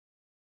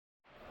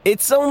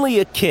It's only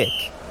a kick,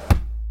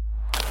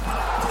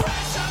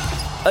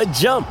 a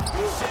jump,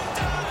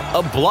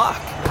 a block.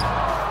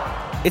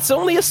 It's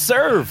only a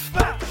serve.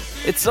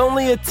 It's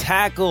only a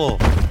tackle,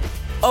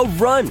 a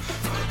run.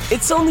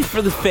 It's only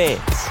for the fans.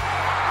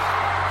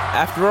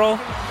 After all,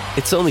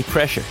 it's only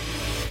pressure.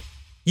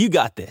 You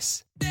got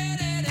this.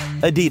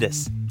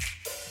 Adidas.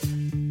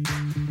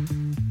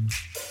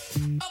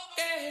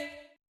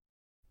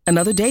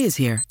 Another day is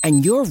here,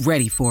 and you're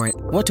ready for it.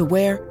 What to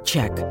wear?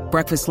 Check.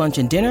 Breakfast, lunch,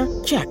 and dinner?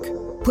 Check.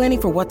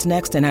 Planning for what's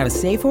next and how to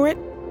save for it?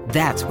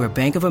 That's where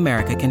Bank of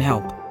America can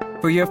help.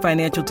 For your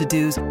financial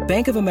to-dos,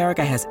 Bank of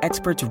America has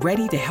experts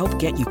ready to help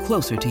get you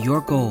closer to your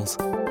goals.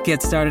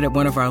 Get started at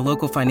one of our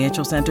local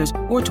financial centers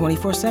or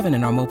 24/7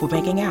 in our mobile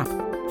banking app.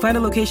 Find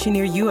a location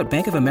near you at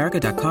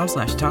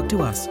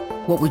bankofamerica.com/talktous.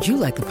 What would you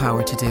like the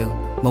power to do?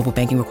 Mobile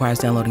banking requires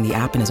downloading the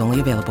app and is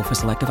only available for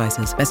select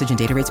devices. Message and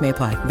data rates may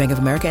apply. Bank of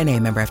America N.A.,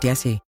 member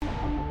FDIC.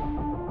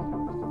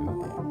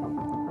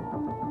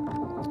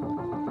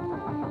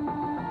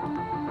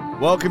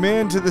 Welcome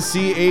into the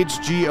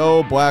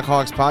CHGO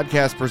Blackhawks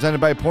podcast presented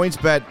by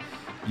PointsBet.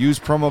 Use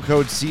promo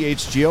code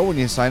CHGO when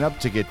you sign up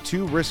to get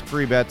 2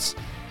 risk-free bets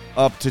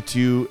up to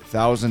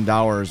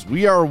 $2,000.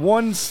 We are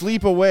one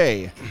sleep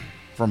away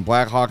from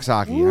Blackhawks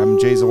hockey. I'm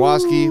Jay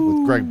Zawoski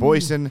with Greg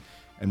Boyson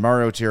and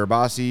Mario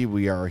Tirabassi.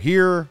 We are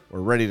here.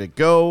 We're ready to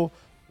go.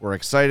 We're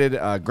excited.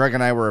 Greg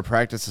and I were at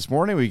practice this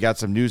morning. We got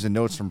some news and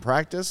notes from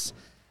practice.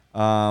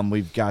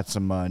 We've got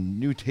some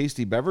new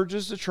tasty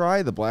beverages to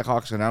try. The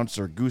Blackhawks announced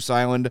their Goose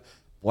Island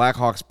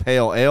Blackhawks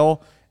Pale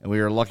Ale, and we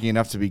are lucky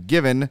enough to be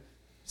given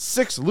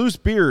 6 loose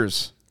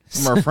beers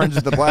from our friends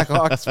at the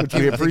Blackhawks, which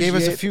we appreciate. They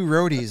gave us a few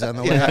roadies on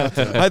the way out.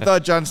 I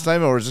thought John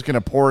Steinmiller was just going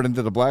to pour it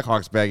into the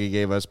Blackhawks bag he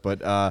gave us,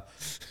 but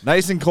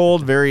nice and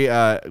cold.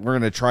 We're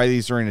going to try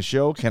these during the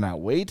show.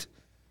 Cannot wait.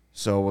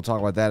 So we'll talk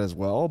about that as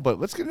well. But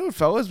let's get into it,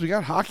 fellas. We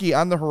got hockey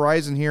on the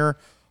horizon here.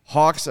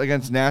 Hawks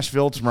against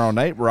Nashville tomorrow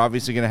night. We're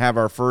obviously going to have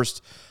our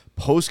first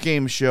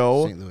post-game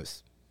show. St.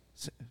 Louis.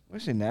 What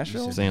did I say,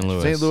 Nashville? St.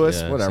 Louis. St.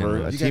 Louis, yeah, whatever.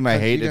 St. Louis. A team I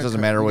hate. It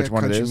doesn't matter which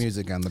one it is.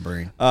 Music on the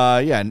brain.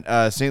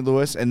 St.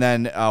 Louis. And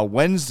then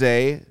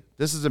Wednesday,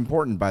 this is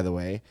important, by the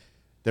way,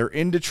 they're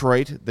in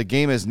Detroit. The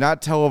game is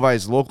not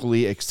televised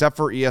locally except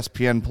for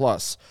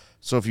ESPN+.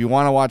 So if you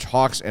want to watch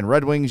Hawks and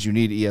Red Wings, you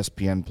need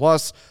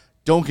ESPN+.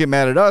 Don't get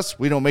mad at us.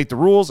 We don't make the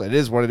rules. It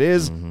is what it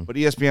is. Mm-hmm. But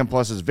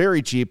ESPN+ is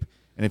very cheap.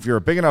 And if you're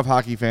a big enough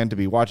hockey fan to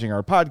be watching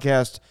our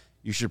podcast,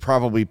 you should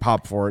probably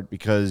pop for it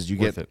because you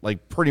get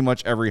like pretty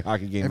much every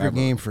hockey game ever. Every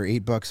game for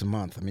 $8 a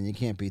month. I mean, you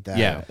can't beat that.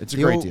 Yeah, it's a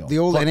great deal. The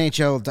old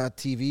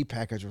NHL.TV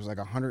package was like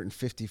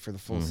 $150 for the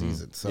full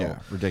season. So yeah,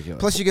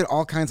 ridiculous. Plus, you get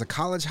all kinds of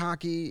college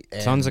hockey.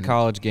 And tons of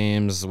college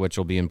games, which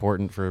will be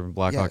important for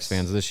Blackhawks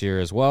fans this year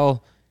as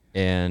well.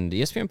 And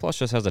ESPN Plus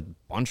just has a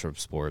bunch of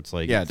sports,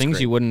 like things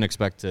you wouldn't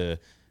expect to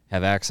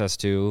have access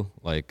to,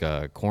 like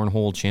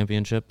cornhole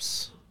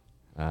championships.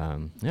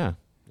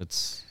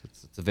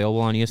 It's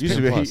available on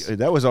ESPN Plus.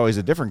 That was always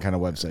a different kind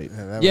of website.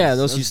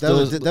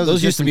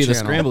 Those used to be the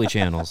scrambly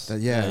channels.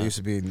 It used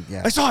to be.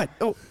 Yeah, I saw it.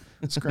 Oh,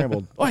 it's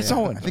scrambled. Oh, I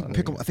saw it. I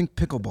think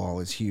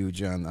pickleball is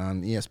huge on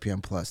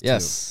ESPN Plus too.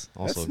 Yes,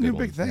 also that's a new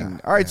big thing. Yeah.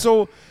 All right,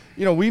 so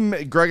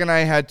Greg and I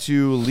had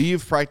to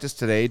leave practice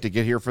today to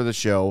get here for the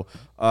show.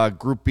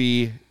 Group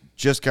B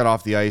just got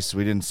off the ice, so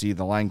we didn't see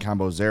the line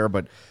combos there.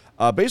 But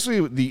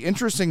basically, the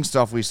interesting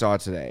stuff we saw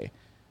today.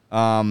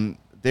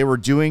 They were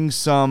doing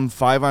some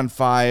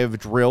 5-on-5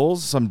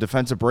 drills, some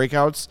defensive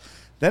breakouts.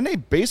 Then they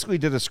basically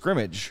did a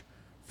scrimmage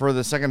for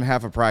the second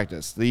half of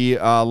practice. The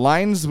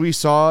lines we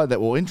saw that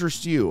will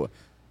interest you.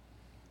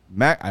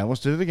 I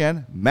almost did it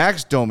again.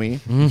 Max Domi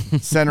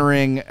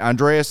centering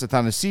Andreas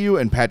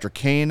Athanasiou and Patrick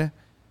Kane,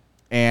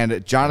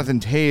 and Jonathan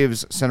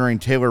Taves centering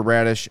Taylor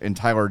Radish and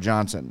Tyler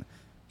Johnson.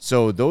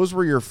 So those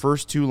were your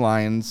first 2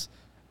 lines.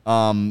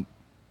 I'll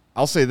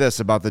say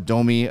this about the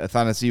Domi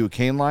Athanasiou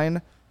Kane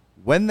line.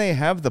 When they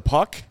have the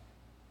puck,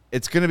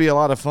 it's going to be a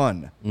lot of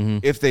fun. Mm-hmm.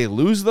 If they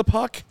lose the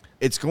puck,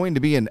 it's going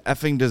to be an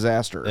effing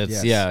disaster.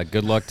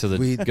 Good luck to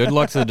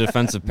the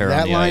defensive pair.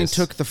 That on the line ice.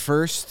 took the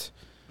first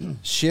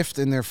shift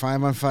in their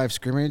 5-on-5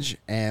 scrimmage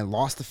and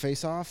lost the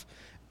faceoff,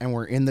 and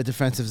were in the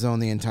defensive zone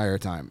the entire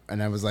time.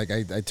 And I was like,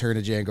 I turned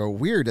to Jay and go,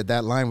 weird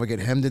that line would get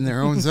hemmed in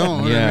their own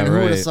zone. Who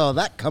would have saw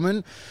that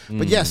coming?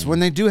 But yes,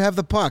 when they do have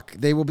the puck,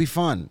 they will be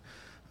fun.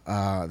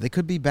 They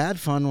could be bad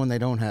fun when they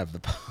don't have the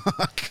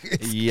puck.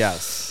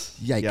 Yes.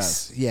 Yikes.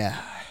 Yes. Yeah.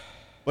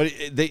 But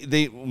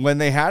they when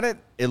they had it,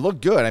 it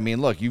looked good. I mean,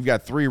 look, you've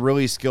got 3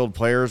 really skilled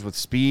players with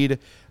speed.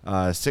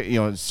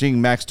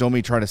 Seeing Max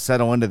Domi try to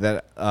settle into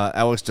that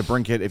Alex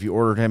DeBrincat, if you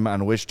ordered him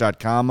on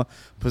Wish.com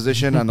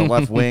position on the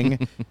left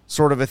wing,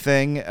 sort of a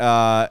thing.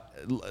 It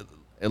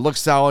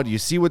looks solid. You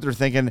see what they're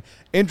thinking.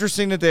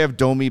 Interesting that they have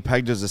Domi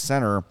pegged as a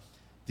center.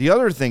 The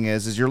other thing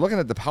is you're looking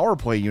at the power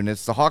play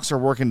units. The Hawks are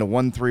working to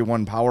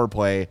 1-3-1 power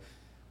play,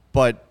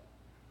 but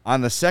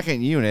on the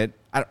second unit,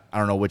 I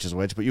don't know which is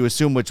which, but you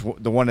assume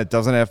the one that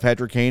doesn't have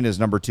Patrick Kane is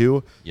number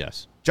 2.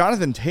 Yes.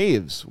 Jonathan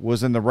Taves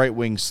was in the right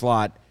wing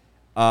slot.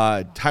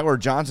 Tyler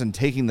Johnson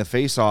taking the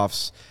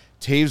faceoffs.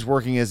 Taves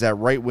working as that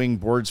right wing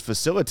boards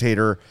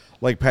facilitator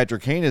like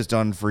Patrick Kane has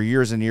done for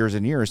years and years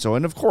and years. So,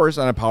 and of course,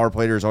 on a power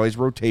play, there's always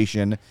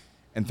rotation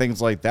and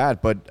things like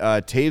that. But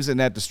Taves in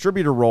that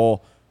distributor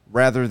role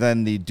rather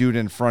than the dude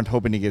in front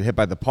hoping to get hit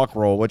by the puck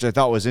role, which I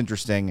thought was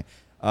interesting.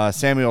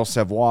 Samuel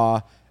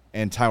Savoie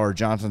and Tyler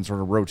Johnson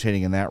sort of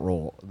rotating in that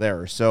role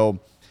there. So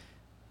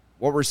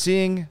what we're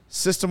seeing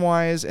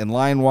system-wise and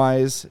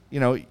line-wise,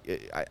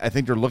 I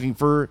think they're looking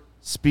for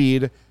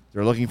speed.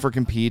 They're looking for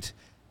compete.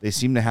 They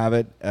seem to have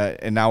it,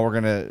 and now we're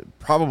going to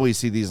probably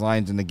see these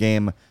lines in the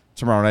game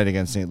tomorrow night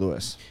against St.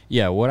 Louis.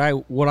 Yeah, what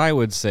I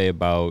would say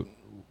about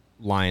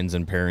lines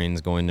and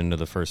pairings going into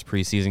the first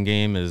preseason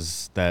game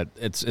is that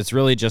it's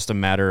really just a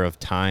matter of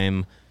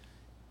time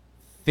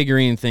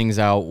figuring things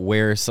out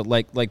where, so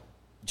like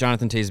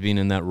Jonathan Toews being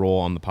in that role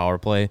on the power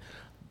play,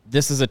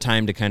 this is a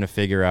time to kind of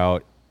figure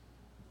out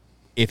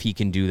if he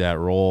can do that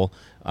role.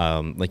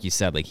 Like you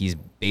said, like he's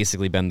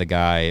basically been the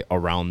guy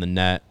around the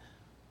net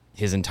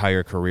his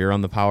entire career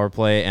on the power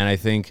play, and I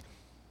think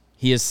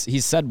he's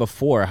said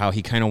before how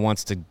he kind of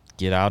wants to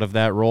get out of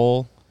that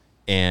role,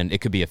 and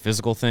it could be a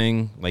physical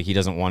thing, like he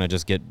doesn't want to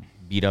just get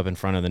beat up in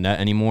front of the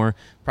net anymore.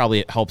 Probably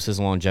it helps his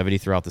longevity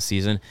throughout the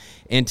season.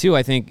 And two,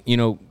 I think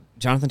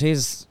Jonathan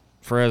Toews,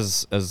 for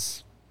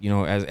as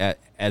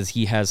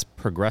he has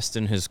progressed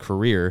in his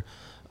career,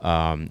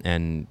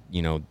 and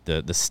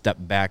the step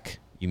back,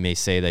 you may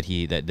say that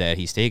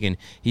he's taken,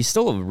 he's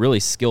still a really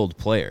skilled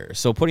player.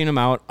 So putting him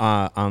out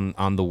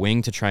on the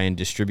wing to try and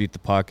distribute the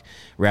puck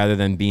rather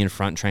than be in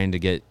front trying to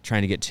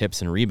get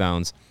tips and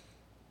rebounds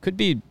could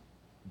be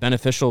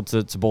beneficial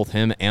to both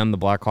him and the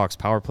Blackhawks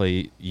power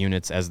play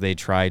units as they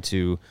try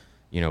to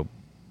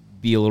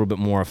be a little bit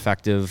more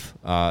effective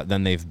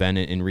than they've been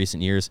in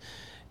recent years.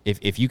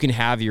 If you can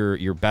have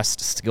your best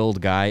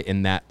skilled guy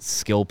in that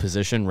skill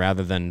position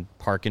rather than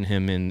parking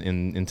him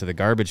into the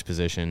garbage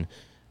position,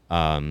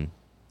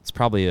 it's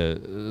probably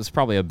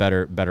a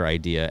better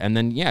idea. And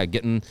then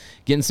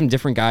getting some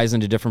different guys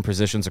into different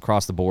positions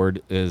across the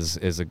board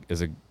is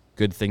a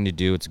good thing to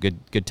do. It's a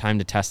good time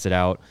to test it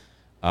out.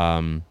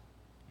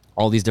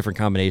 All these different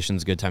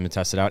combinations, good time to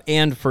test it out.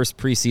 And first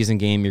preseason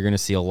game, you're going to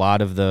see a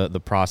lot of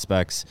the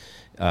prospects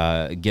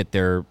get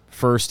their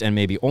first and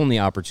maybe only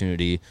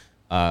opportunity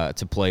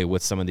to play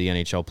with some of the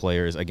NHL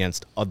players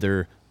against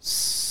other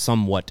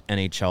somewhat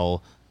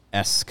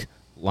NHL-esque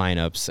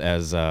lineups,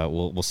 as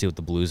we'll see what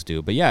the Blues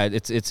do. But yeah,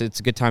 it's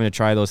a good time to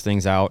try those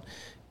things out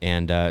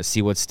and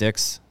see what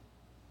sticks.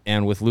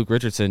 And with Luke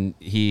Richardson,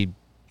 he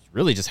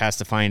really just has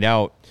to find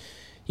out.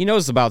 He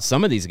knows about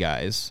some of these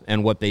guys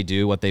and what they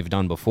do, what they've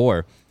done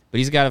before, but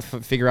he's got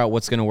to figure out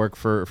what's going to work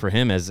for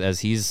him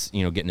as he's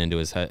getting into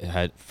his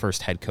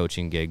first head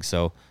coaching gig.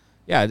 So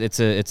yeah, it's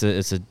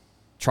a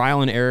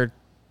trial and error.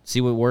 See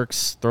what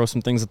works, throw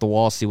some things at the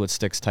wall, see what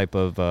sticks type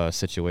of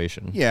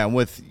situation. Yeah, and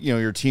with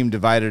your team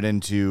divided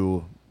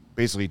into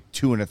basically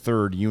 2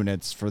 1/3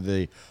 units for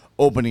the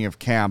opening of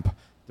camp,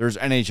 there's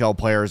NHL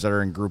players that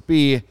are in Group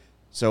B,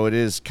 so it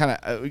is kind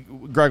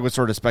of Greg was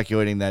sort of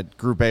speculating that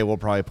Group A will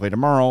probably play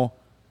tomorrow,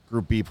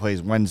 Group B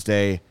plays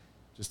Wednesday,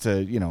 just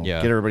to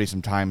get everybody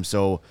some time.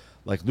 So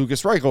like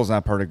Lucas Reichel's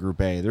not part of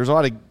Group A. There's a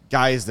lot of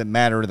guys that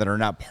matter that are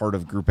not part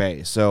of Group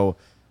A. So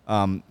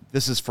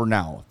this is for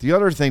now. The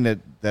other thing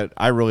that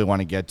I really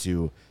want to get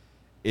to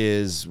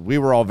is we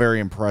were all very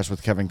impressed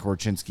with Kevin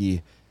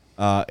Korchinski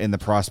in the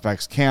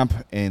prospects camp,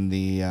 in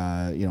the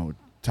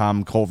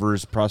Tom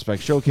Culver's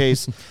prospect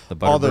showcase,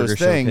 all those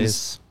things.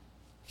 Showcase.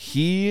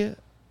 He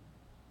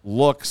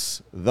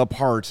looks the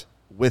part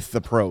with the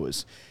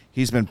pros.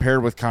 He's been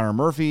paired with Connor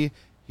Murphy.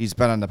 He's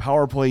been on the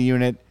power play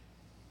unit.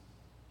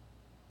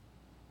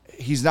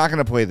 He's not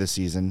going to play this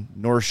season,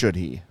 nor should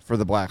he, for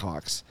the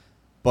Blackhawks.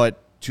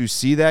 But to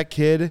see that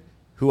kid,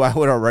 who I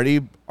would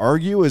already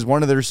argue is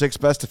one of their 6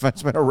 best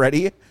defensemen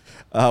already,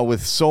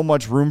 with so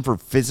much room for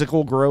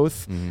physical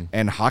growth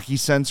and hockey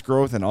sense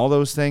growth and all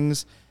those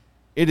things,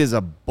 it is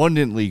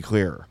abundantly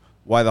clear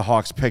why the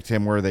Hawks picked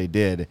him where they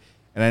did.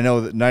 And I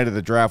know that night of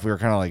the draft, we were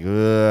kind of like,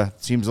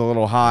 seems a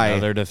little high.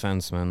 Another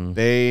defenseman.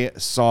 They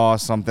saw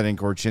something in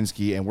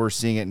Korchinski, and we're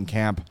seeing it in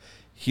camp.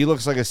 He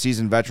looks like a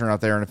seasoned veteran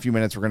out there. In a few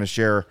minutes, we're going to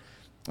share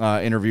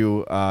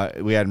interview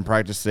we had in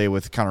practice today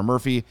with Connor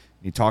Murphy.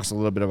 He talks a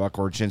little bit about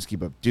Korchinski,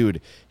 but,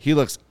 dude, he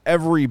looks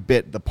every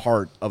bit the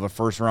part of a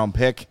first-round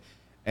pick.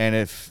 And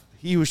if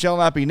he who shall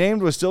not be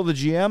named was still the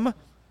GM,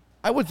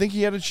 I would think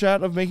he had a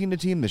shot of making the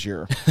team this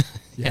year.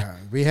 Yeah,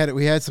 we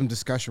had some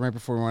discussion right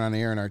before we went on the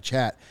air in our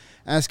chat,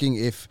 asking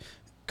if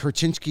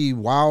Korchinski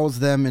wows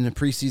them in a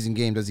preseason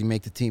game, does he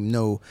make the team?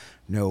 No.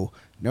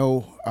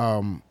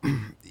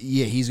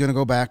 Yeah, he's going to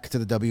go back to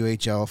the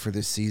WHL for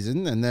this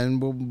season, and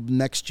then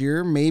next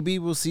year maybe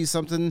we'll see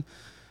something.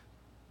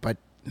 But,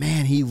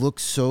 man, he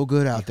looked so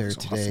good out there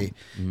today.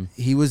 Awesome.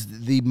 Mm-hmm. He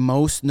was the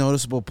most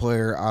noticeable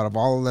player out of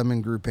all of them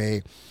in Group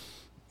A.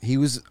 He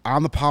was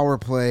on the power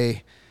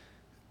play,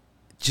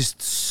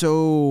 just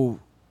so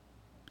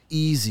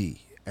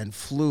easy and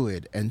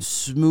fluid and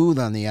smooth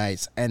on the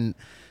ice, and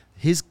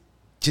his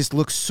just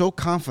looks so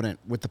confident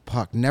with the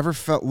puck. Never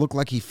looked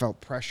like he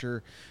felt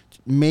pressure,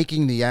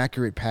 making the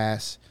accurate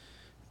pass.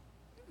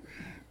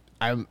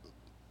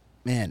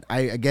 Again,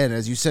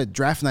 as you said,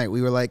 draft night,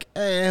 we were like,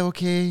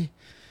 okay.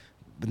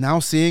 But now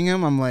seeing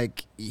him, I'm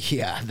like,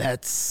 yeah,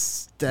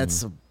 that's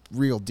a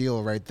real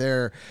deal right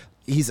there.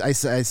 I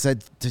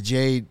said to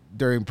Jay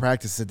during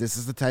practice that this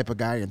is the type of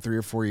guy in 3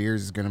 or 4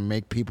 years is going to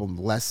make people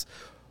less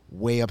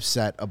way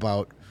upset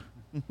about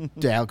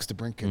the Alex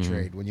DeBrincat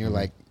trade. When you're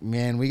like,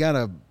 man, we got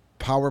a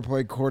power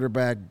play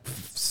quarterback,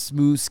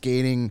 smooth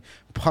skating,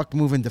 puck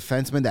moving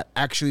defenseman that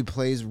actually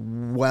plays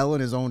well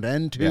in his own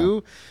end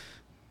too. Yeah.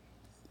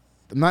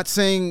 I'm not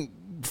saying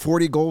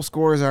 40 goal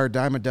scorers are a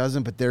dime a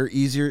dozen, but they're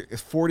easier.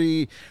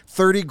 30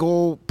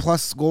 goal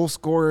plus goal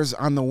scorers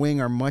on the wing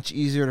are much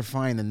easier to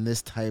find than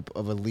this type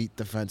of elite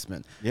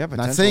defenseman. Yeah, but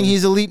not saying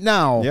he's elite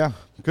now. Yeah,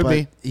 could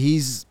be.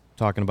 He's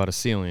talking about a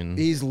ceiling.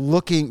 He's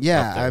looking.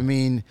 Yeah, I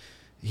mean,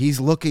 he's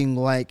looking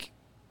like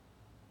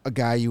a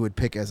guy you would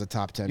pick as a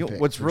top 10 pick.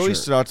 What's really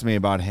stood out to me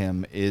about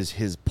him is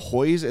his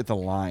poise at the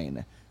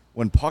line.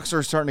 When pucks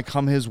are starting to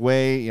come his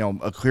way,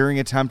 a clearing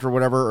attempt or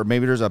whatever, or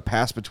maybe there's a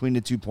pass between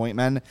the 2 point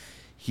men,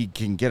 he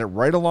can get it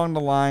right along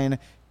the line,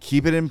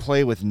 keep it in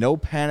play with no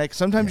panic.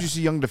 Sometimes you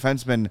see young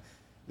defensemen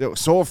that are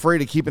so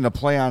afraid of keeping the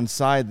play on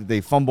side that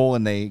they fumble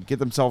and they get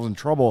themselves in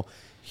trouble.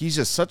 He's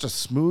just such a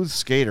smooth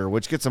skater,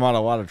 which gets him out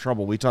of a lot of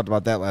trouble. We talked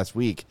about that last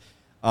week.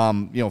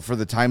 For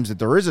the times that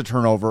there is a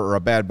turnover or a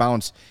bad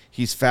bounce,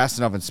 he's fast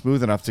enough and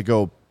smooth enough to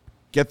go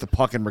get the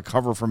puck and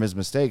recover from his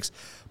mistakes,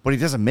 but he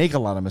doesn't make a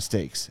lot of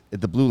mistakes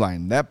at the blue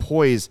line. That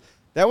poise,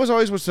 that was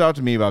always what stood out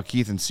to me about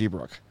Keith and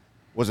Seabrook,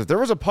 was if there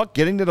was a puck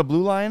getting to the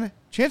blue line,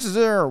 chances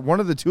are one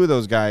of the two of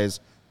those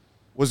guys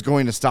was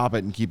going to stop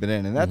it and keep it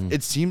in. And that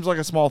it seems like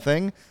a small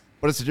thing,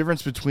 but it's the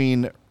difference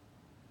between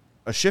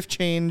a shift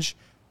change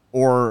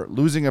or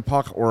losing a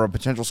puck or a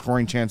potential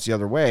scoring chance the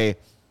other way.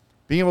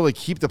 Being able to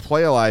keep the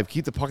play alive,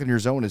 keep the puck in your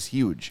zone is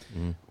huge.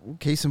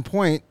 Case in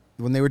point,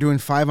 when they were doing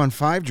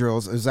 5-on-5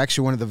 drills, it was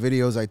actually one of the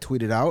videos I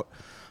tweeted out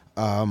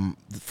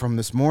from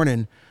this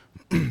morning.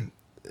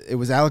 It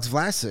was Alex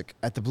Vlasic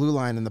at the blue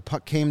line, and the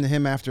puck came to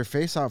him after a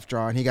face-off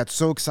draw, and he got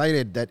so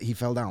excited that he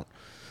fell down.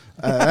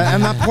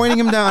 I'm not pointing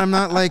him down. I'm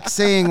not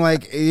saying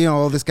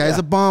this guy's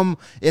a bum.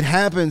 It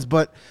happens,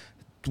 but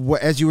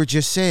as you were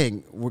just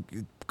saying,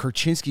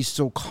 Korchinski's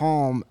so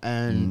calm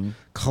and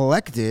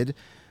collected.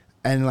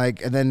 And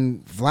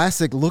then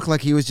Vlasic looked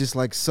like he was just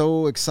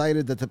so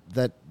excited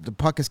that the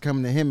puck is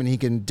coming to him and he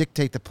can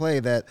dictate the play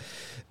that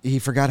he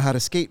forgot how to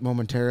skate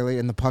momentarily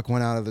and the puck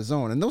went out of the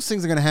zone. And those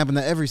things are going to happen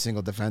to every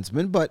single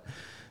defenseman. But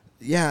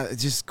yeah,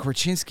 it's just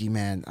Korchinski,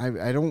 man.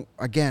 I don't.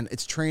 Again,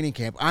 it's training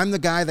camp. I'm the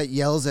guy that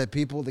yells at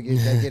people that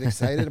get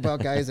excited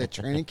about guys at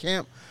training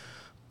camp.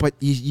 But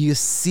you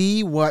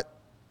see what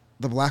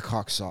the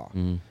Blackhawks saw.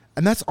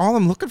 And that's all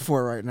I'm looking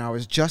for right now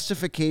is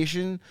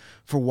justification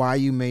for why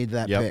you made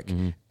that pick.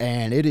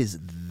 And it is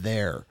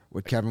there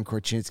with Kevin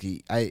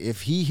Korchinski.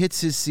 If he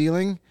hits his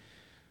ceiling,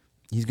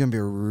 he's going to be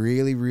a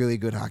really, really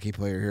good hockey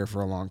player here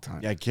for a long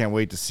time. Yeah, I can't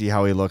wait to see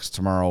how he looks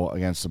tomorrow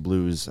against the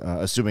Blues,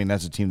 assuming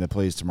that's a team that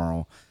plays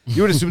tomorrow.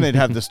 You would assume they'd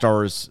have the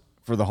Stars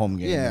for the home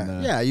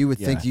game. You would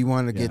think you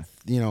want to get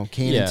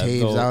Kane and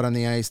Taves out on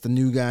the ice. The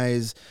new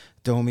guys,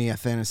 Domi,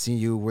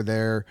 Athanasiou were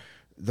there.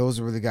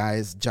 Those were the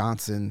guys,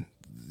 Johnson,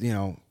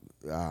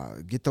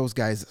 get those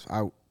guys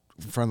out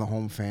in front of the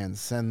home fans.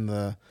 Send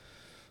the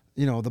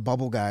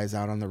bubble guys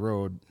out on the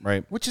road,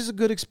 right? Which is a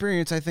good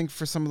experience, I think,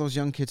 for some of those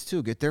young kids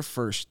too. Get their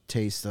first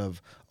taste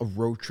of a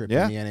road trip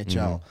in the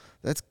NHL.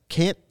 That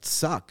can't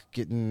suck.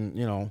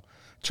 Getting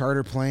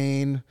charter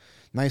plane,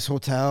 nice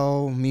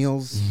hotel,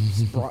 meals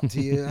brought to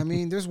you. I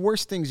mean, there's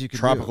worse things you could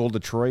Tropical do.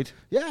 Detroit.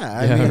 Yeah,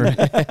 I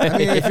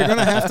mean, if you're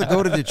gonna have to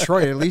go to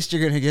Detroit, at least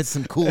you're gonna get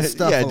some cool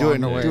stuff. Do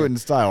it in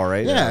style,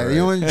 right? Yeah,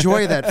 you'll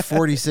enjoy that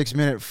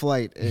 46-minute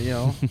flight.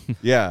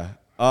 Yeah.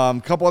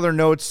 Couple other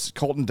notes: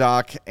 Colton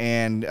Dock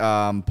and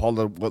Paul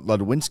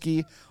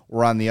Ludwinski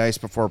were on the ice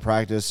before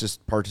practice,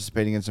 just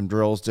participating in some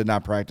drills. Did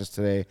not practice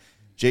today.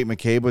 Jake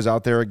McCabe was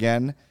out there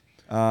again.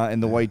 In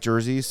the white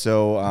jersey,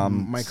 so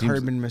Mike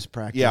Hardman missed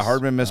practice. Yeah,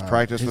 Hardman missed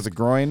practice with a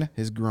groin.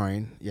 His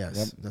groin,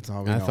 yes, that's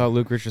all we know. I thought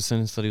Luke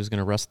Richardson said he was going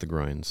to rest the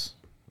groins.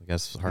 I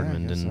guess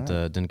Hardman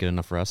didn't get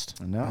enough rest.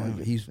 No,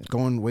 he's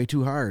going way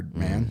too hard,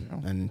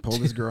 man, and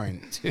pulled his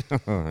groin. That's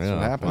what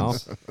happens. Well,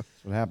 that's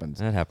what happens.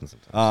 That happens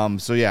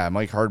sometimes. So yeah,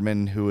 Mike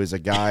Hardman, who is a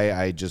guy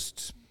I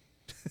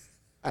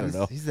don't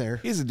know. He's there.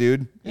 He's a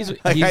dude. He's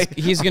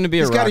going to be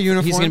got a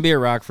uniform. He's going to be a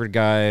Rockford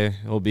guy.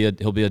 He'll be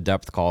a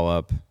depth call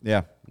up.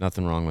 Yeah.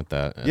 Nothing wrong with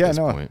that at this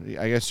point.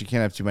 I guess you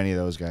can't have too many of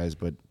those guys,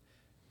 but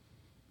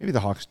maybe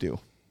the Hawks do.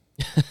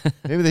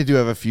 Maybe they do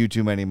have a few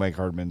too many Mike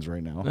Hardmans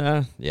right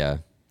now. Yeah,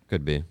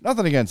 could be.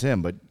 Nothing against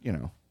him, but,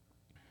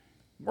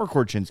 more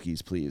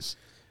Korchinskis, please.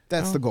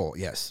 That's the goal,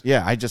 yes.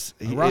 Yeah, a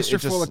roster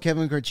full of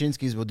Kevin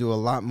Korchinskis will do a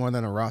lot more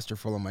than a roster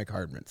full of Mike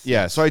Hardmans.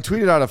 Yeah, so I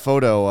tweeted out a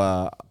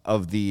photo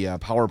of the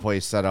power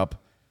play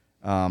setup.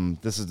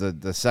 This is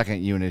the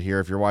second unit here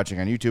if you're watching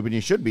on YouTube, and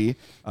you should be.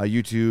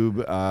 YouTube,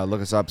 look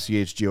us up,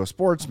 CHGO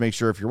Sports. Make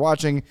sure if you're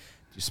watching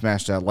you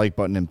smash that like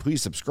button and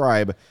please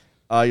subscribe.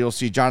 You'll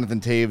see Jonathan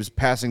Toews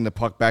passing the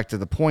puck back to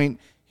the point.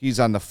 He's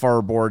on the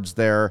far boards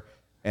there,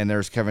 and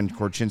there's Kevin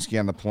Korchinski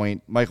on the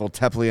point, Michael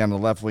Tepley on the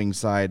left wing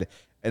side,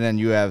 and then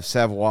you have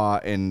Savoie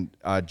and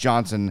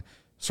Johnson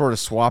sort of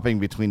swapping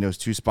between those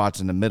two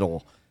spots in the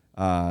middle,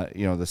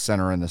 the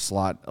center and the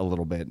slot a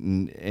little bit.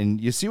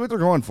 And you see what they're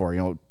going for.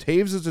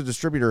 Toews is a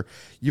distributor.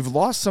 You've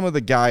lost some of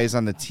the guys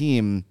on the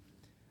team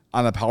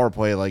on the power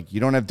play. Like, you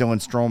don't have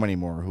Dylan Strome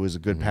anymore, who is a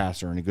good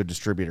passer and a good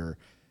distributor.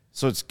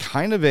 So it's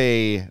kind of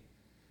don't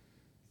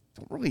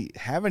really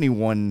have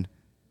anyone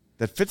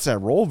that fits that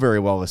role very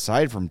well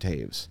aside from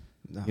Toews.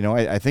 No.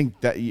 I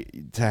think that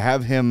to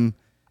have him,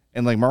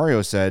 and like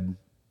Mario said,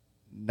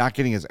 not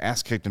getting his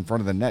ass kicked in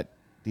front of the net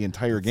the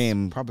entire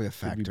game probably a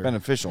factor. Would be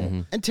beneficial.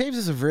 Mm-hmm. And Toews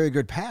is a very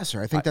good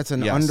passer. I think that's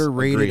an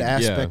underrated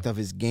aspect of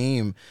his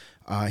game.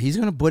 He's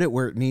going to put it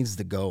where it needs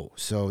to go.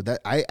 So that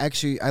I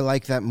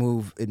like that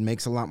move. It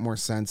makes a lot more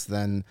sense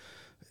than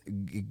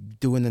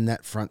doing the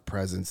net front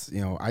presence.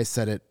 I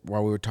said it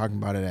while we were talking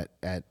about it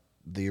at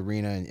the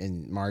arena,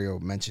 and Mario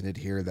mentioned it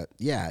here that,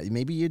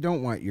 maybe you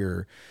don't want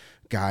your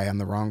guy on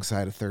the wrong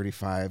side of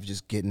 35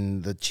 just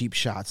getting the cheap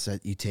shots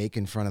that you take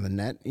in front of the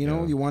net.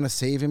 You want to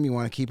save him. You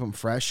want to keep him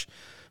fresh.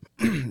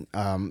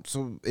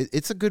 So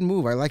it's a good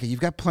move. I like it. You've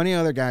got plenty of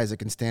other guys that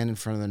can stand in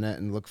front of the net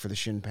and look for the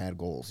shin pad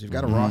goals. You've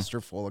got a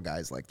roster full of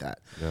guys like that.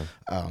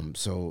 Yeah.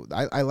 So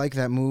I like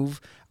that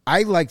move.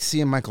 I liked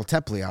seeing Michael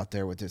Tepley out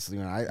there with this.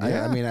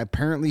 I mean,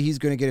 apparently he's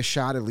going to get a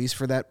shot, at least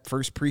for that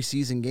first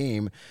preseason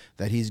game,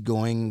 that he's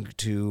going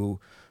to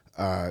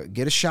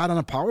get a shot on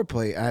a power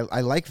play.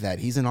 I like that.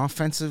 He's an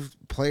offensive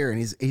player, and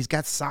he's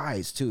got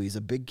size too. He's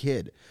a big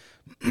kid,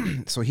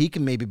 so he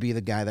can maybe be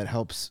the guy that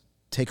helps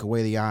take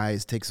away the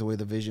eyes, takes away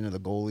the vision of the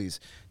goalies,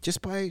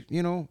 just by,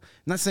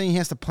 not saying he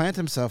has to plant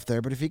himself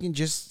there, but if he can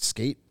just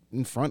skate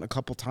in front a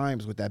couple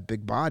times with that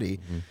big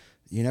body,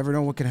 you never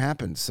know what can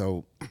happen.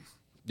 So.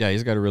 Yeah,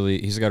 he's got a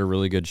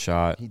really good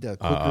shot. He does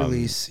quick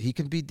release. He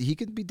can be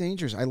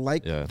dangerous. I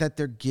like that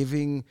they're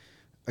giving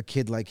a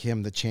kid like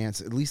him the chance,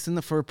 at least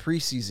for a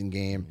preseason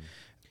game,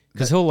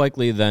 because he'll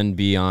likely then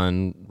be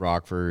on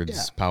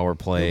Rockford's power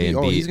play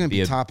he's going to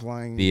be top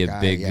line, be a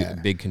guy,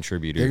 big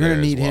contributor. They're going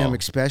to need him,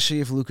 especially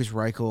if Lucas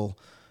Reichel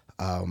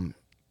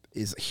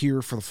is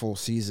here for the full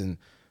season.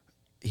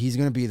 He's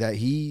going to be that.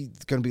 He's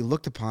going to be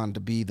looked upon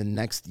to be the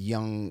next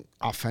young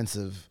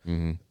offensive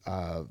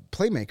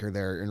playmaker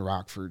there in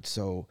Rockford.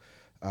 So,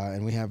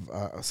 and we have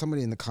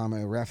somebody in the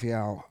comment,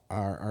 Rafael,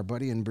 our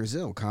buddy in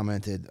Brazil,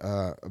 commented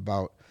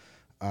about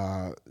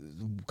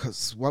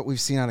because what we've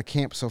seen out of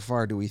camp so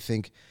far. Do we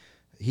think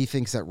he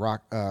thinks that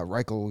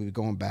Reichel will be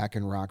going back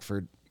in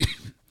Rockford?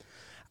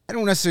 I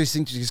don't necessarily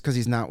think just because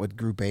he's not with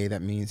Group A,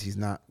 that means he's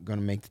not going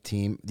to make the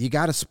team. You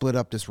got to split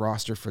up this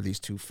roster for these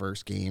two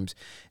first games,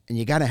 and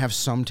you got to have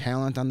some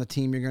talent on the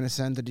team you're going to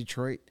send to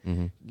Detroit.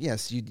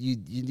 Yes,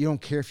 you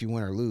don't care if you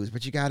win or lose,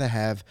 but you got to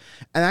have.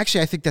 And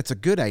actually, I think that's a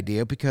good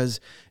idea, because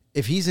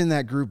if he's in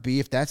that Group B,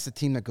 if that's the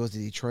team that goes to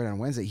Detroit on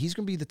Wednesday, he's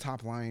going to be the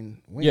top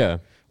line winger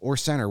or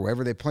center,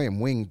 wherever they play him,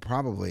 wing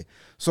probably.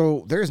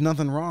 So there's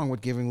nothing wrong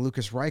with giving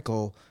Lucas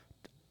Reichel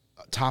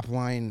top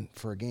line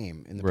for a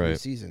game in the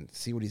preseason.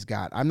 See what he's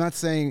got. I'm not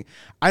saying,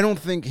 I don't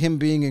think him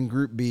being in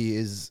Group B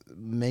is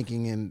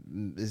making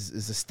him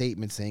is a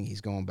statement saying he's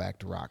going back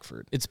to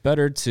Rockford. It's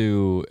better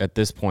to, at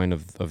this point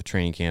of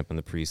training camp in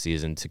the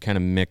preseason, to kind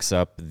of mix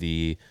up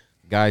the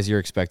guys you're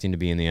expecting to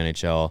be in the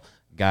NHL,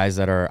 guys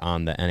that are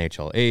on the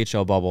NHL,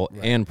 AHL bubble,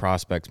 and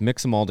prospects.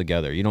 Mix them all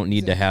together. You don't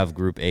need to have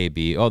Group A,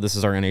 B. Oh, this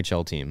is our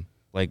NHL team.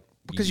 Like,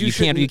 because you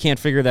can't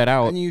figure that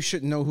out, and you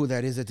shouldn't know who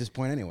that is at this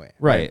point anyway.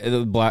 Right.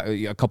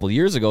 A couple of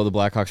years ago, the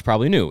Blackhawks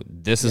probably knew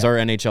this is our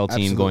NHL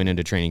team going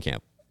into training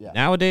camp. Yeah.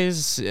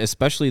 Nowadays,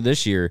 especially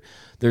this year,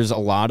 there's a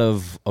lot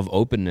of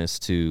openness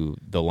to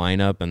the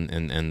lineup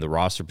and the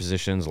roster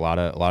positions. A lot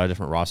of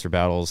different roster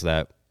battles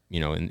that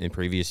in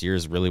previous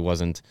years really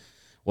wasn't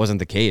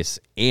the case.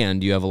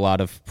 And you have a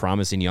lot of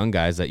promising young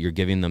guys that you're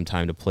giving them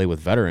time to play with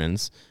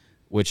veterans,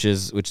 which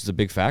is a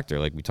big factor.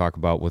 Like we talk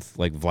about with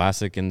like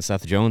Vlasic and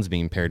Seth Jones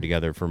being paired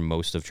together for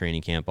most of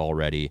training camp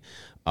already.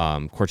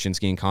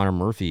 Korchinski and Connor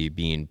Murphy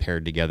being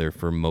paired together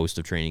for most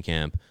of training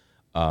camp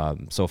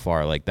so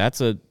far. Like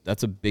that's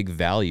a big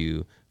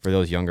value for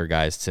those younger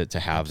guys to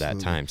have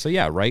that time. So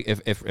yeah, right.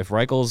 If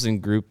Reichel's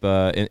in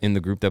the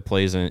group that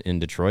plays in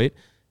Detroit,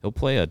 he'll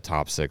play a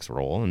top 6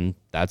 role, and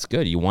that's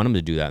good. You want him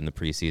to do that in the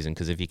preseason,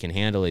 because if he can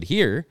handle it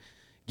here,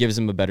 gives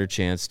him a better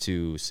chance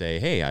to say,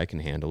 hey, I can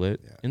handle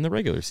it in the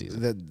regular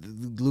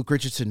season. Luke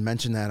Richardson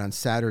mentioned that on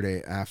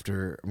Saturday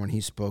when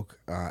he spoke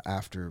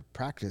after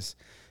practice,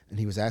 and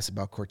he was asked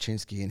about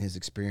Korchinski and his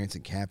experience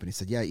in camp, and he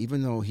said, yeah,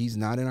 even though he's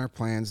not in our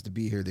plans to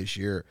be here this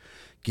year,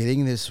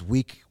 getting this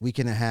week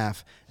and a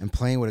half and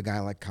playing with a guy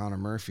like Connor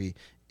Murphy,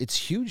 it's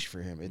huge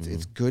for him.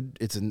 It's good.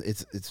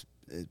 It's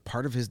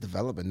part of his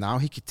development. Now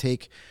he could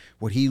take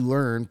what he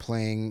learned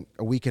playing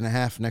a week and a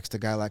half next to a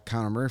guy like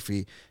Connor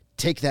Murphy,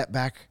 take that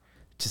back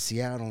to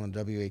Seattle and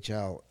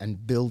WHL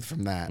and build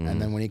from that.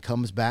 And then when he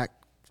comes back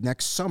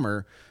next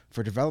summer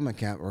for development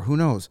camp, or who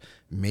knows,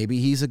 maybe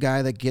he's a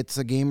guy that gets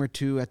a game or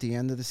two at the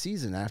end of the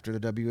season after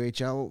the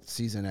WHL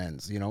season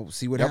ends,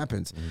 see what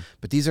happens. Mm-hmm.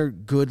 But these are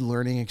good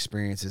learning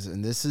experiences,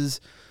 and this is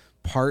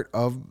part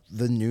of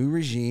the new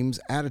regime's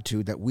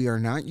attitude that we are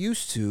not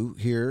used to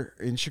here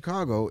in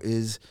Chicago.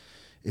 Is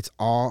it's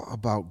all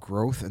about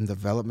growth and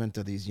development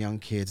of these young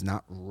kids,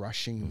 not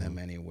rushing them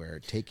anywhere,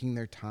 taking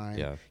their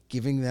time,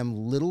 giving them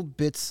little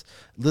bits,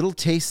 little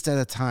tastes at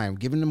a time,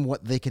 giving them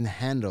what they can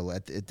handle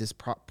at this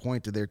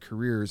point of their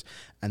careers,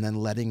 and then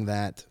letting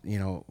that,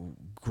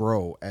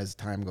 grow as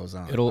time goes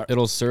on.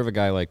 It'll serve a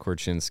guy like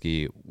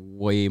Korchinski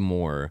way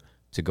more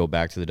to go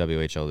back to the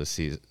WHL this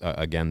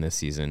season, this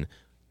season,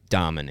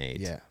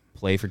 dominate,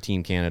 play for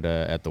Team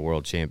Canada at the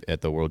World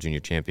Junior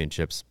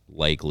Championships,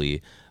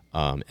 likely.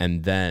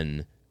 And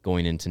then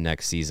going into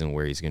next season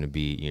where he's going to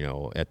be,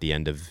 at the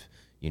end of,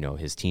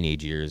 his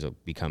teenage years,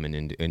 becoming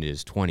into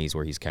his 20s,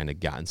 where he's kind of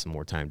gotten some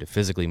more time to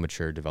physically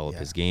mature, develop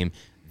his game,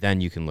 then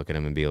you can look at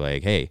him and be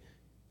like, hey,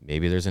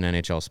 maybe there's an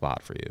NHL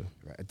spot for you.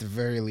 Right. At the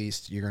very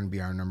least, you're going to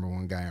be our number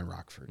one guy in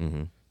Rockford.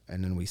 Mm-hmm.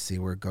 And then we see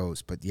where it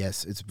goes. But,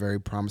 yes, it's a very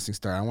promising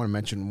start. I want to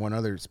mention one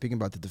other, speaking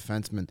about the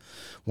defenseman,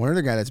 one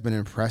other guy that's been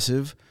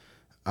impressive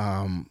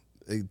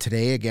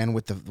today, again,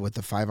 with the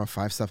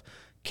 5-on-5 stuff.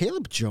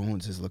 Caleb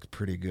Jones has looked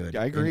pretty good.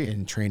 I agree.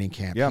 In training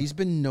camp. Yep. He's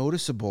been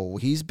noticeable.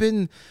 He's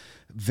been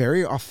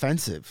very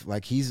offensive.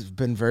 Like, he's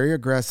been very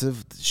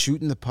aggressive,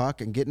 shooting the puck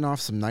and getting off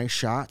some nice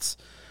shots.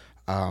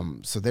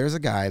 So there's a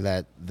guy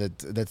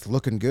that's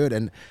looking good.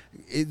 And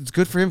it's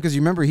good for him because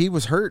you remember he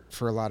was hurt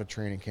for a lot of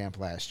training camp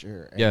last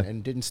year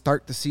and didn't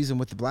start the season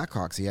with the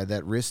Blackhawks. He had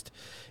that wrist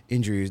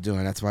injury he was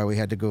doing. That's why we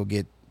had to go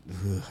get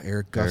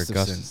Eric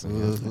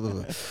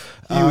Gustafson.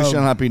 You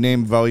shall not be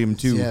named Volume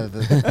 2.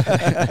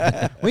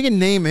 Yeah, we can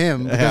name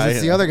him because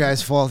it's the other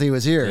guy's fault he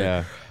was here.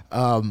 Yeah.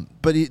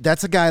 But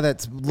that's a guy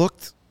that's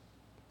looked,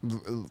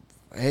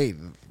 hey,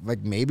 like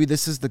maybe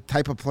this is the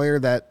type of player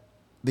that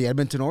the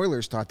Edmonton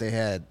Oilers thought they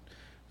had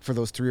for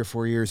those 3 or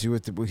 4 years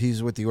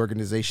he's with the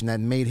organization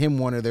that made him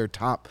one of their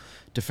top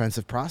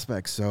defensive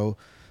prospects. So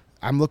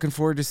I'm looking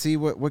forward to see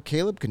what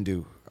Caleb can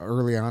do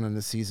early on in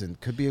the season.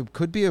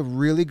 Could be a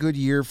really good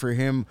year for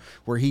him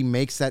where he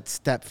makes that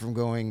step from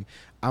going,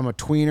 I'm a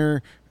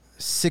tweener,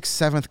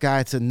 6th, 7th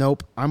guy, to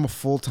nope, I'm a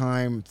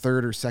full-time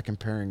 3rd or 2nd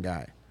pairing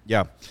guy.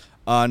 Yeah.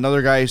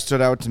 Another guy who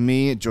stood out to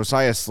me,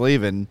 Josiah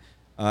Slavin.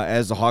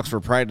 As the Hawks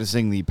were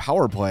practicing the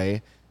power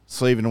play,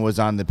 Slavin was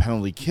on the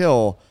penalty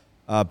kill.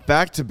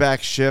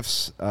 Back-to-back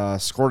shifts,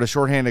 scored a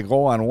shorthanded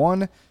goal on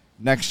one.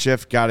 Next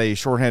shift, got a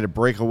shorthanded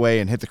breakaway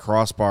and hit the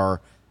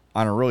crossbar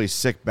on a really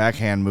sick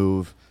backhand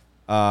move.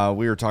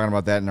 We were talking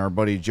about that, and our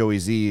buddy Joey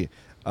Z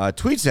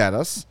tweets at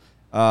us.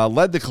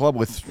 Led the club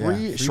with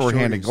three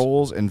shorthanded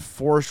goals and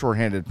 4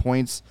 shorthanded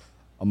points,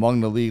 among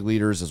the league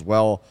leaders as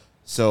well.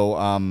 So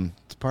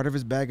it's part of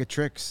his bag of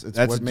tricks. It's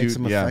what makes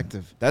him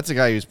effective. That's a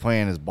guy who's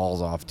playing his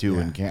balls off too,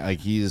 and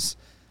he's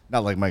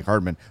not like Mike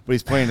Hardman, but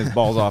he's playing his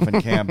balls off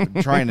in camp,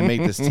 trying to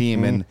make this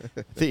team. And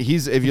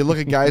he's, if you look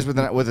at guys with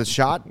a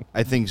shot,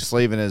 I think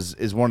Slavin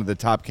is one of the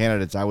top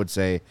candidates. I would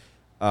say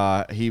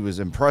he was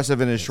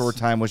impressive in his short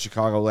time with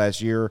Chicago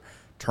last year,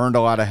 turned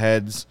a lot of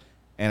heads,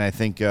 and I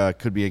think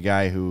could be a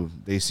guy who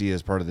they see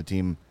as part of the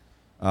team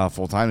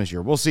full time this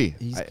year. We'll see.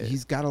 He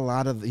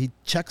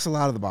checks a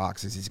lot of the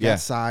boxes. He's got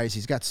size.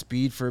 He's got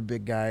speed for a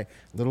big guy.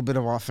 A little bit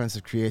of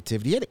offensive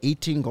creativity. He had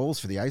 18 goals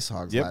for the Ice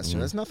Hogs last year.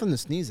 That's nothing to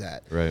sneeze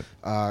at. Right.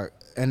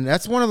 And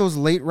that's one of those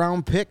late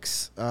round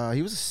picks.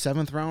 He was a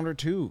 7th rounder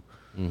too.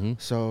 Mm-hmm.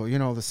 So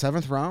the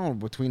 7th round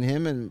between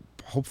him and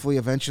hopefully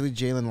eventually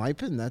Jalen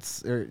Lipin.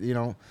 That's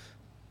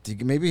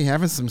maybe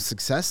having some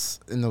success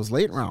in those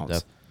late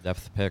rounds.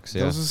 Depth picks,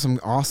 yeah. Those are some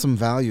awesome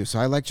value. So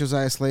I like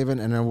Josiah Slavin,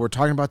 and then we're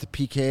talking about the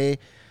PK.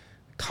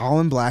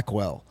 Colin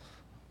Blackwell,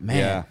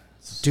 man,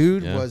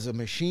 dude was a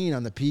machine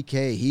on the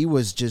PK. He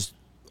was just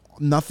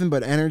nothing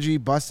but energy,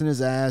 busting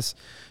his ass.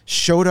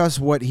 Showed us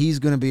what he's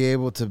going to be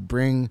able to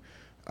bring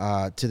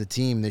to the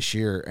team this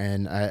year.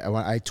 And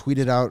I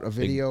tweeted out a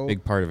video.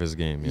 Big part of his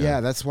game.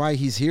 Yeah, that's why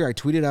he's here. I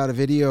tweeted out a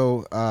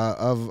video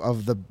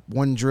of the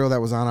one drill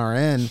that was on our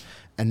end,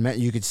 and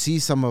you could see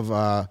some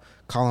of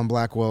Colin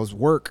Blackwell's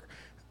work.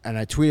 And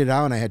I tweeted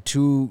out, and I had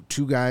two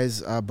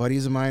guys,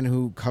 buddies of mine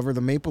who cover the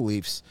Maple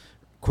Leafs,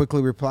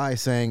 quickly reply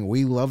saying,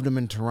 we loved him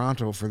in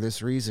Toronto for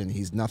this reason.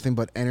 He's nothing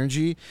but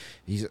energy.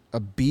 He's a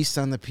beast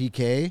on the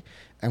PK,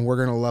 and we're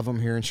going to love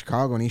him here in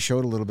Chicago. And he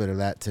showed a little bit of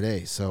that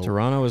today. So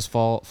Toronto has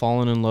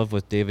fallen in love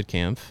with David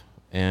Kampf,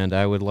 and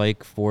I would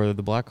like for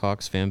the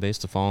Blackhawks fan base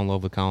to fall in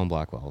love with Colin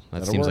Blackwell.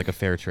 That seems like a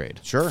fair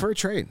trade. Sure. Fair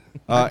trade.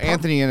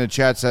 Anthony in the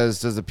chat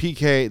says, does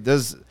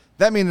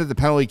that mean that the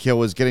penalty kill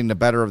was getting the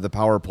better of the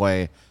power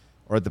play,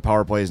 or the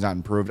power play is not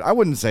improved? I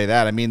wouldn't say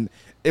that. I mean,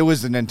 it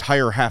was an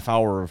entire half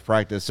hour of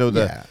practice, so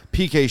the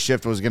PK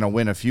shift was going to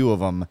win a few of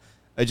them.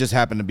 It just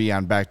happened to be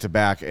on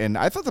back-to-back, and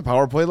I thought the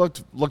power play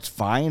looked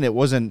fine. It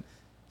wasn't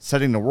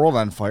setting the world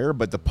on fire,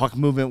 but the puck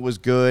movement was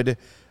good.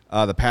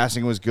 The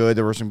passing was good.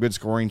 There were some good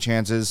scoring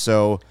chances,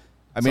 so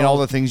I mean, all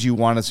the things you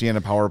want to see in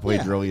a power play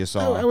drill you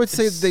saw. I would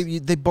say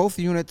they both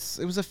units,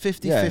 it was a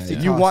 50-50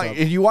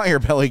 and you want your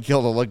belly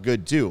kill to look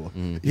good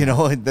too. You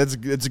know, it's a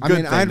good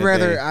thing. I'd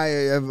rather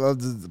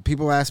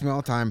people ask me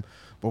all the time,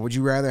 but would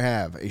you rather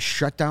have a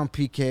shutdown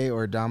PK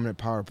or a dominant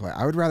power play?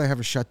 I would rather have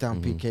a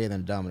shutdown PK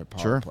than a dominant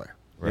power play.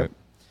 Right. Yep.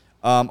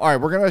 All right,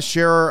 we're going to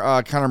share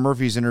Connor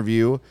Murphy's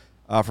interview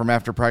from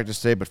after practice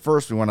today, but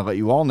first we want to let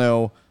you all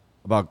know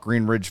about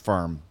Green Ridge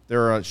Farm.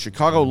 They're a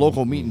Chicago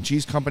local meat and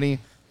cheese company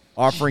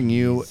offering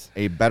you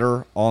a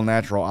better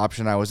all-natural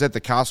option. I was at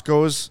the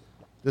Costco's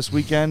this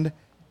weekend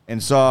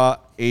and saw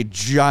a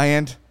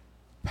giant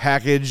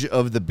package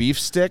of the beef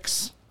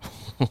sticks.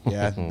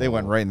 Yeah, they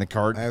went right in the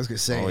cart. I was going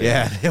to say,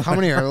 how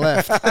many are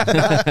left?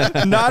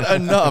 Not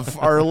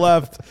enough are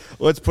left.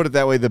 Let's put it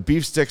that way. The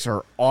beef sticks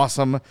are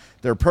awesome.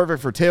 They're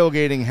perfect for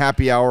tailgating,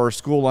 happy hour,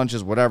 school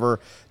lunches, whatever.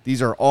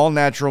 These are all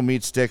natural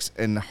meat sticks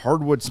and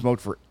hardwood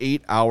smoked for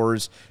 8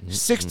 hours.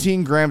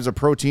 16 grams of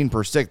protein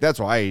per stick. That's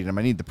why I eat them.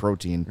 I need the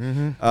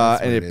protein. And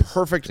a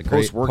perfect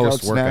post-workout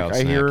snack,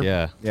 I hear.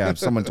 Yeah,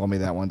 someone told me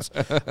that once.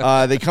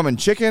 They come in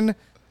chicken,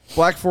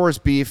 Black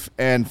Forest beef,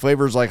 and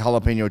flavors like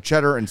jalapeno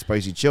cheddar and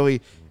spicy chili.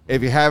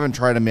 If you haven't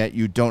tried them yet,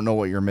 you don't know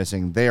what you're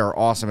missing. They are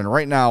awesome. And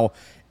right now,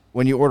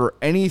 when you order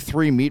any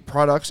 3 meat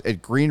products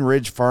at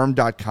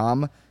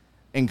greenridgefarm.com,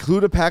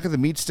 include a pack of the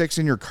meat sticks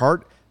in your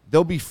cart.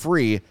 They'll be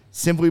free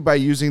simply by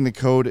using the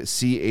code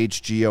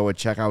CHGO at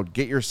checkout.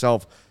 Get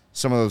yourself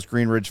some of those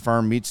Green Ridge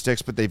Farm meat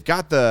sticks. But they've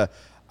got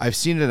I've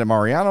seen it at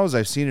Mariano's.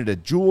 I've seen it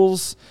at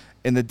Jewel's.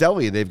 In the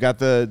deli, they've got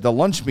the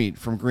lunch meat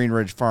from Green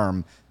Ridge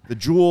Farm. The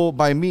Jewel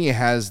by me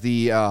has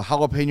the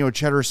jalapeno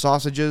cheddar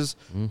sausages.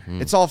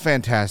 It's all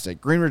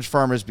fantastic. Green Ridge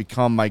Farm has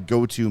become my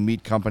go-to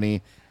meat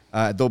company.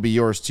 They'll be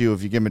yours, too,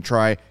 if you give them a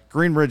try.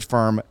 Green Ridge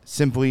Farm,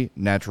 simply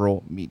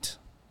natural meat.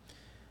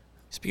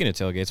 Speaking of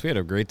tailgates, we had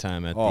a great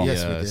time at the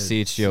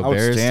CHGO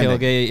Bears Outstanding.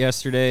 tailgate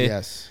yesterday.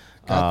 Yes.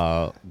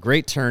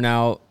 Great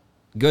turnout,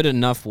 good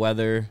enough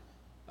weather.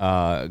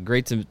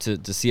 Great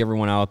to see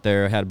everyone out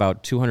there. Had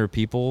about 200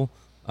 people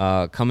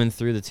coming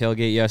through the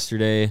tailgate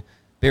yesterday.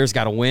 Bears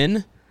got a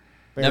win.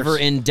 Never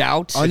in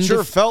doubt. It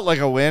sure felt like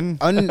a win.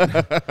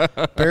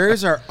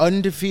 Bears are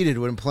undefeated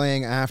when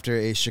playing after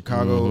a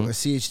Chicago a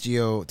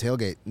CHGO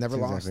tailgate. Never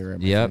lost. Exactly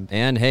right, Yep.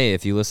 And hey,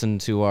 if you listen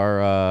to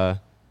our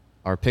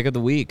pick of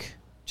the week,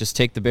 just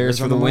take the Bears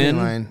for the win.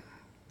 Line.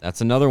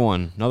 That's another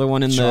one. Another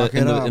one in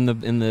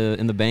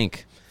the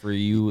bank for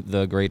you,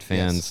 the great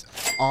fans.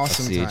 Yes.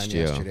 Awesome time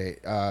yesterday.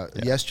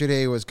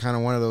 Yesterday was kind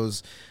of one of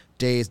those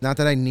days, not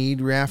that I need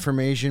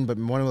reaffirmation, but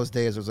one of those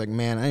days I was like,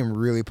 man, I am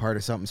really part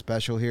of something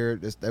special here.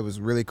 That was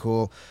really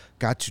cool.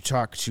 Got to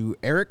talk to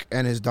Eric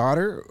and his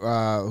daughter,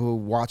 who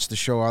watch the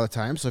show all the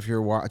time. So if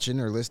you're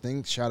watching or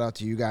listening, shout out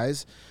to you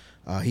guys.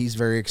 He's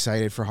very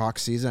excited for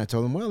Hawks season. I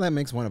told him, well, that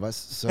makes one of us.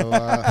 So,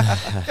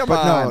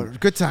 no,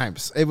 good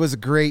times. It was a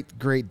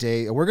great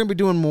day. We're gonna be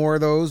doing more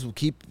of those.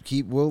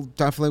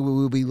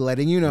 We'll be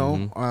letting you know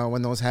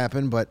when those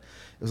happen. But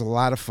it was a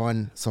lot of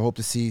fun. So hope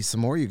to see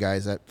some more of you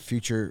guys at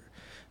future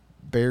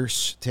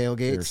Bears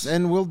tailgates,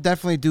 and we'll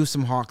definitely do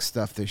some Hawks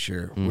stuff this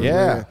year.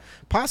 We're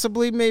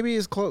possibly maybe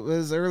as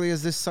early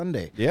as this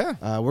Sunday.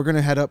 We're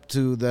gonna head up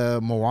to the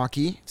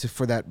Milwaukee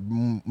for that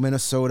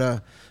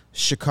Minnesota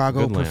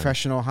Chicago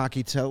professional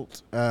hockey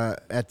tilt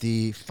at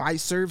the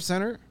Fiserv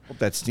Center. Hope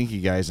that stinky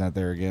guy's not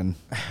there again.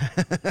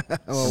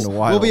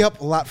 We'll be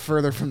up a lot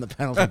further from the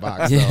penalty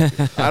box.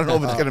 I don't know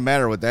if it's gonna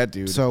matter with that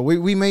dude. So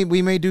we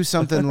may do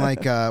something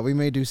like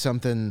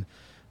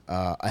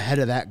ahead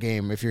of that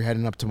game. If you're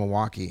heading up to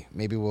Milwaukee,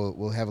 maybe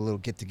we'll have a little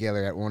get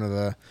together at one of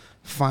the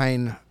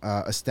fine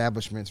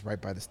establishments right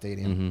by the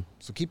stadium.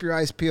 So keep your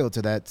eyes peeled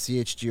to that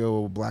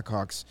CHGO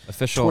Blackhawks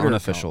official, Twitter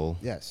unofficial.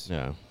 account. Yes.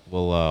 Yeah.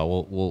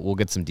 We'll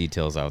get some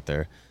details out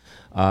there.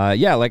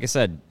 Like I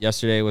said,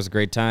 yesterday was a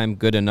great time.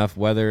 Good enough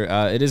weather.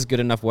 It is good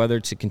enough weather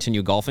to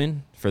continue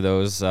golfing for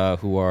those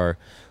who are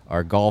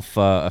golf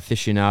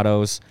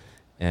aficionados.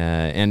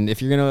 And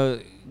if you're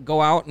gonna go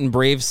out and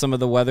brave some of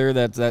the weather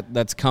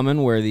that's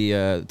coming, where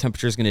the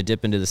temperature is gonna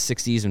dip into the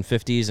 60s and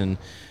 50s, and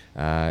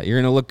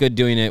you're gonna look good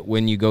doing it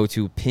when you go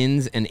to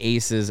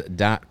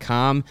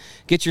pinsandaces.com.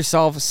 Get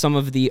yourself some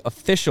of the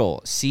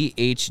official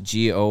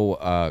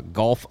CHGO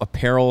golf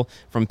apparel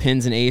from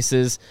Pins and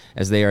Aces,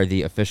 as they are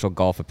the official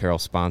golf apparel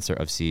sponsor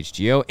of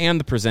CHGO and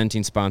the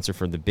presenting sponsor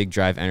for the Big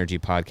Drive Energy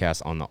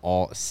podcast on the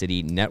All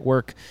City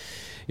Network.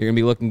 You're going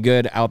to be looking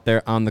good out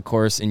there on the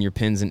course in your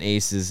Pins and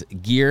Aces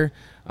gear.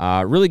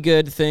 Really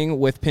good thing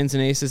with Pins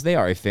and Aces, they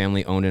are a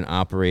family-owned and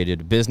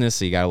operated business,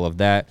 so you got to love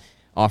that.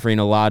 Offering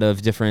a lot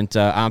of different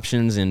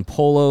options in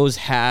polos,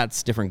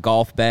 hats, different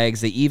golf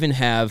bags. They even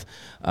have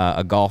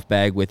a golf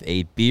bag with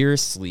a beer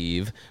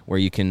sleeve where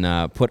you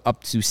can put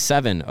up to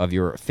 7 of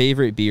your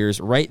favorite beers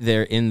right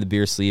there in the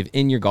beer sleeve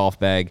in your golf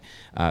bag.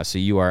 So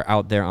you are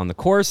out there on the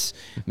course.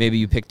 Maybe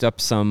you picked up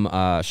some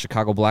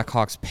Chicago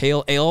Blackhawks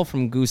Pale Ale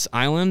from Goose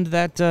Island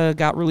that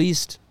got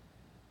released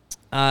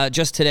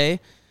just today.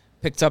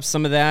 Picked up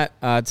some of that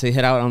to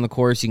hit out on the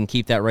course. You can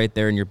keep that right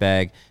there in your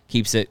bag.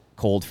 Keeps it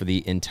cold for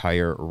the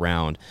entire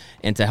round.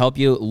 And to help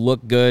you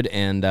look good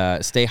and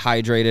stay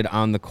hydrated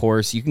on the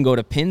course, you can go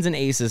to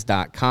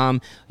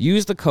pinsandaces.com,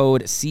 use the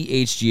code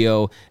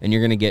CHGO, and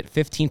you're going to get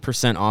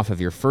 15% off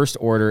of your first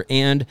order.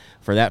 And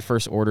for that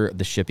first order,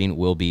 the shipping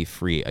will be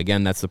free.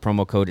 Again, that's the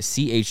promo code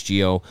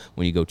CHGO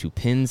when you go to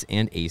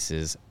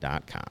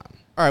pinsandaces.com.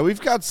 All right, we've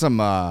got some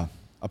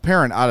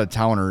apparent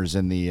out-of-towners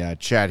in the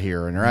chat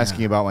here, and they're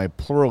asking about my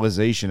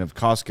pluralization of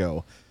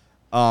Costco.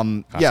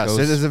 Yes,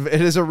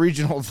 it is a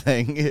regional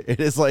thing. It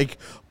is like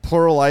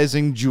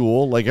pluralizing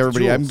Jewel, like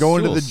everybody. I'm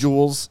going to the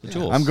Jewels.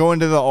 I'm going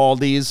to the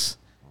Aldis.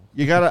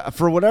 You gotta,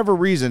 for whatever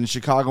reason,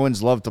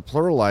 Chicagoans love to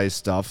pluralize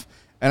stuff,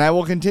 and I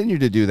will continue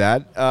to do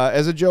that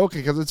as a joke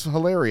because it's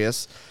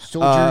hilarious.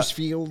 Soldiers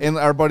Field, and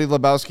our buddy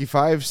Lebowski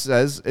 5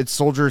 says it's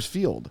Soldiers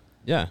Field.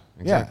 Yeah,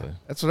 exactly. Yeah,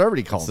 that's what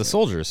everybody calls it. It's the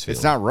Soldiers Field.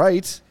 It's not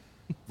right,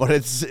 but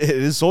it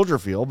is Soldier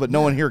Field. But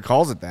no one here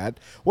calls it that.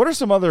 What are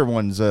some other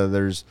ones?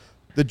 There's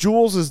the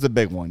Jewels is the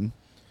big one.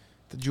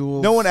 The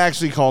Jewels. No one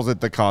actually calls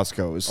it the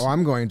Costco's. Oh,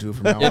 I'm going to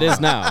from now on. It is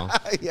now.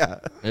 Yeah.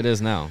 It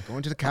is now.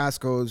 Going to the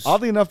Costco's.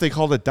 Oddly enough, they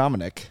called it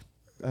Dominic.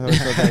 I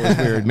thought that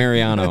was weird.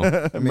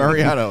 Mariano.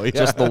 Mariano, yeah.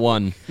 Just the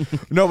one.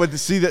 No, but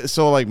see that.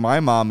 So like my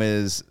mom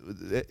is,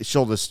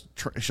 she'll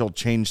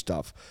change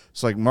stuff.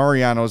 So like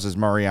Mariano's is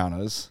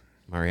Mariana's.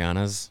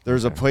 Mariana's.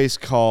 There's a place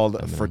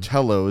called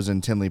Fratello's in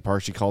Tinley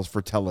Park. She calls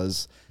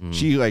Fratella's.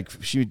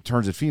 She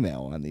turns it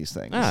female on these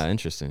things. Ah,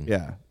 interesting.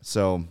 Yeah.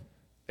 So,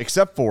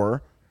 except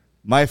for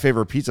my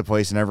favorite pizza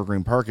place in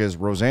Evergreen Park is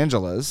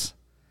Rosangela's,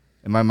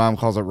 and my mom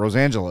calls it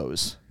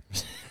Rosangelo's.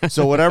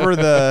 So whatever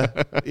I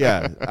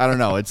don't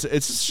know.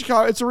 It's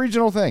Chicago. It's a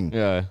regional thing.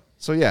 Yeah.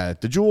 So yeah,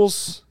 the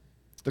Jewels,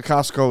 the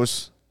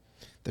Costco's,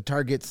 the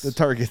Targets.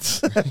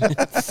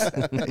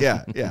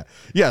 Yeah.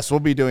 Yes, we'll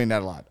be doing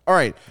that a lot. All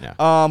right.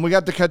 Yeah. We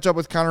got to catch up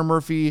with Connor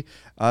Murphy.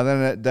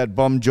 Then that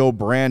bum Joe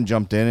Brand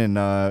jumped in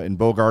and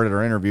bogarted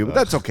our interview, but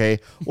that's okay.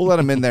 We'll let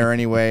him in there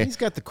anyway. He's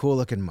got the cool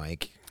looking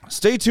mic.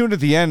 Stay tuned at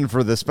the end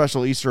for the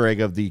special Easter egg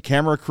of the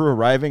camera crew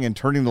arriving and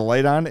turning the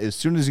light on as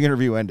soon as the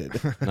interview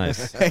ended.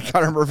 Nice. And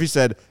Connor Murphy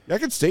said, I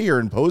could stay here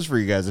and pose for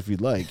you guys if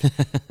you'd like.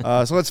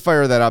 So let's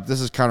fire that up.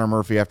 This is Connor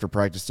Murphy after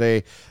practice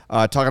day,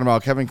 talking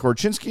about Kevin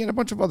Korchinski and a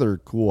bunch of other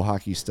cool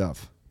hockey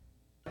stuff.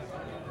 Kind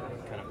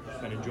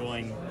of been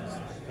enjoying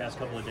the past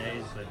couple of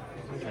days, but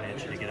kind of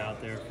itching to get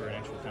out there for an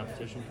actual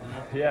competition from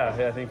that.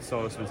 Yeah, I think some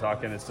of us have been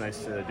talking. It's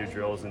nice to do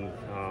drills and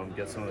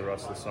get some of the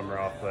rest of the summer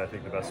off, but I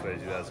think the best way to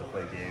do that is to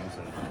play games.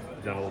 And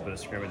we've done a little bit of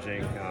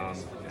scrimmaging,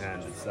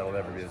 and that'll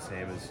never be the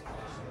same as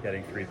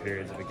getting 3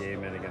 periods of a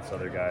game in against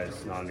other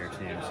guys not on your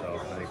team.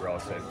 So I think we're all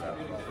excited for that.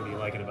 What do you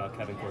like about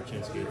Kevin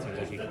Korchinski? It seems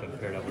like he's been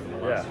paired up with him a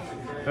lot. Yeah,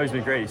 no, he's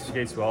been great. He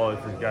skates well.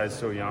 For guys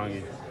so young,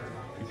 he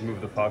can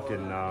move the puck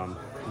and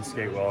he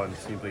skate well, and it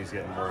seems like he's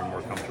getting more and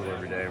more comfortable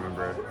every day. I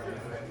remember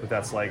what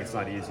that's like. It's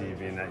not easy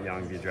being that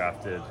young, be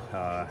drafted.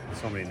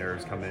 So many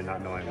nerves come in,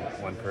 not knowing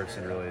one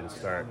person really to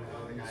start.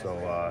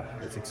 So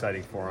it's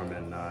exciting for him,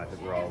 and I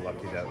think we're all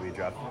lucky that we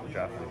drafted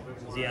him.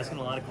 Is he asking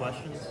a lot of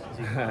questions?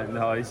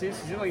 No, he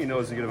seems like he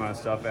knows a good amount of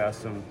stuff. I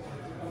asked him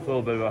a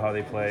little bit about how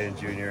they play in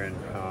junior,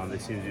 and they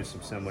seem to do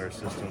some similar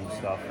system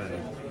stuff,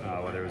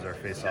 and whether it was our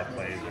face-off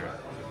plays or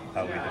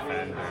how we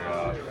defend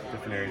or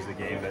different areas of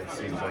the game that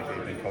seems like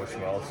they've been coached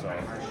well. So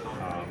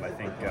I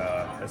think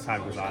as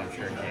time goes on, I'm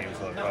sure in games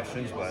we'll have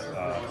questions, but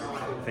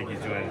I think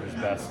he's doing his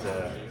best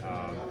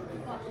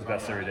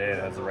every day and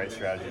has the right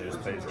strategy to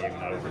just play his game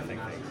and not overthink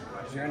things.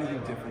 Is there anything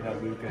different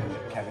that Luke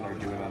and Kevin are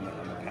doing on the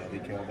penalty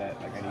kill that,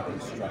 like anything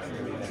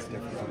structurally that's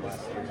different from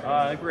last year?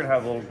 I think we're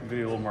going to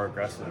be a little more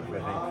aggressive. I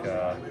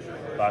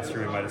think last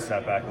year we might have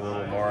sat back a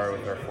little more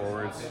with our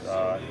forwards,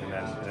 and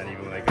then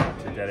even when they got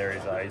to dead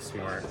areas of ice,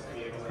 we weren't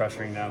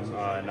pressuring them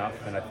enough,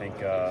 and I think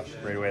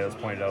right away that was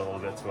pointed out a little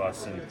bit to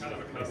us, and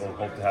we'll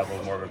hope to have a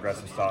little more of an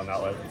aggressive style and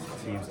not let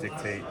teams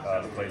dictate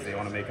the plays they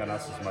want to make on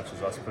us as much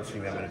as us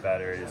pushing them into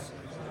bad areas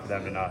for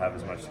them to not have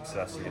as much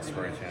success to get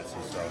scoring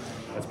chances. So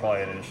that's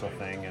probably an initial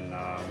thing, and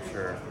I'm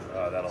sure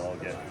that'll all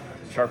get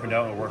sharpened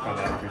out and work on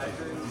that in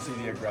preseason. You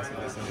see the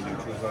aggressiveness in the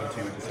neutral zone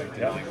too, just like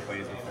dealing the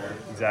plays before.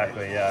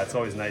 Exactly, yeah. It's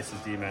always nice as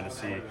D-men to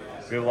see.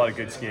 We have a lot of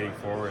good skating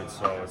forwards,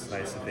 so it's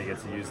nice that they get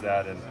to use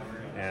that and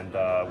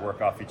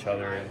work off each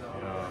other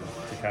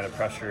to kind of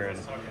pressure, and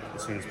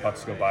as soon as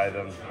pucks go by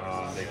them,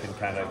 they can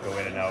kind of go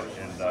in and out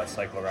and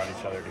cycle around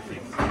each other to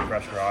keep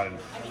pressure on. And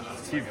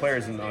team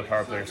players in the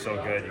power play are so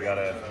good. You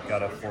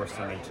gotta force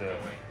them into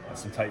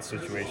some tight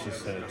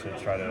situations to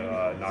try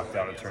to knock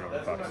down and turn over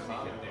pucks.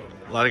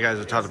 A lot of guys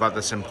have talked about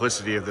the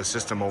simplicity of the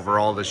system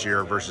overall this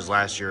year versus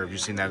last year. Have you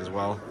seen that as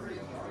well?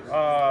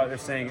 They're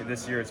saying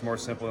this year it's more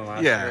simple than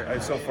last year.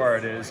 So far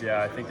it is,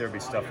 yeah. I think there'll be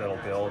stuff that'll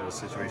build as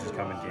situations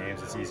come in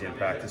games. It's easy in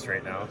practice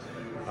right now.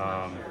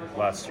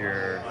 Last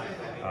year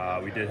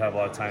we did have a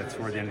lot of time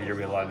toward the end of the year.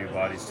 We had a lot of new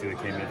bodies too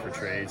that came in for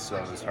trades, so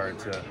it was hard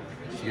to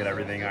get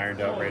everything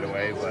ironed out right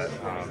away. But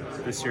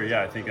this year,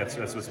 yeah, I think that's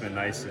what's been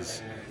nice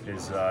is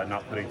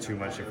not putting too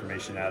much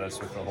information at us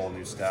with the whole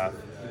new staff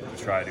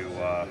to try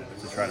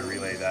to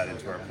relay that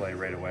into our play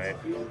right away.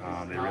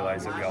 They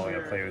realize that we all got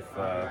to play with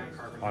on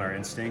our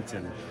instinct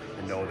and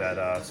know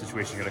that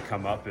situations are going to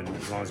come up, and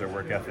as long as our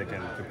work ethic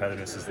and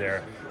competitiveness is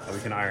there, we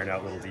can iron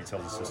out little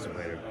details of the system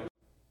later.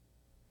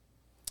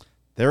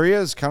 There he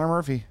is, Connor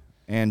Murphy,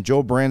 and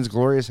Joe Brand's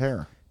glorious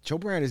hair. Joe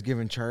Brand has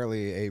given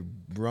Charlie a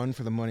run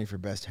for the money for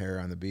best hair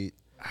on the beat.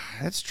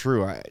 That's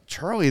true.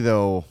 Charlie,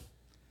 though,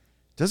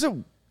 does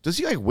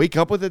he like wake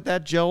up with it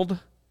that gelled?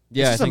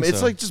 Yeah,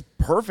 it's like just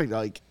perfect.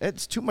 Like,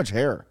 it's too much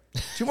hair,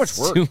 too much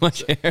work. Too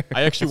much hair.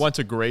 I actually went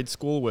to grade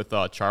school with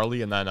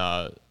Charlie, and then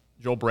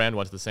Joel Brand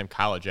went to the same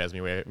college as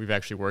me. We've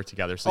actually worked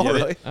together. So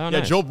really?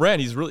 Nice. Joel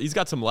Brand, he's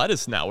got some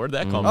lettuce now. Where'd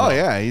that come from? Oh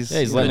yeah, he's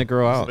letting it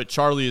grow out. But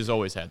Charlie has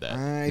always had that.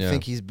 I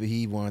think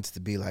he wants to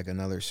be like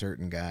another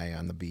certain guy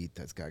on the beat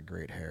that's got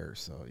great hair.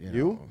 So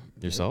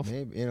yourself,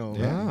 maybe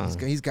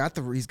he's got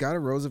a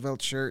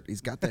Roosevelt shirt.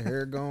 He's got the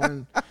hair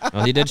going.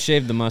 Well, he did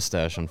shave the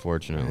mustache,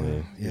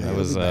 unfortunately. Yeah,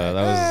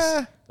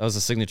 that was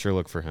a signature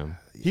look for him.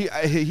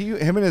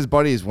 Him and his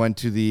buddies went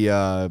to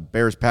the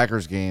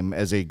Bears-Packers game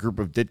as a group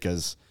of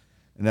Ditkas.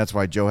 And that's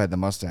why Joe had the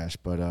mustache.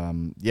 But,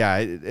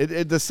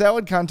 the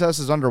salad contest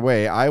is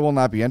underway. I will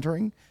not be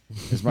entering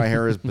because my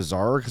hair is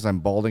bizarre because I'm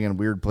balding in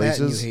weird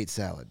places. And you hate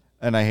salad.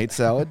 And I hate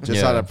salad.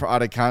 Just out of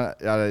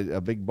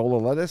a big bowl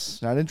of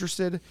lettuce. Not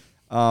interested.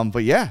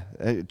 But, yeah,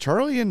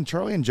 Charlie and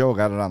Joe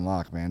got it on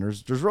lock, man.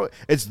 There's really,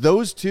 it's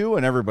those two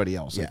and everybody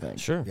else, I think.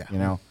 Sure. You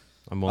know?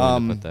 I'm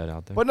willing to put that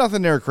out there. But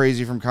nothing there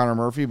crazy from Connor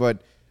Murphy.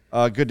 But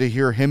good to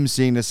hear him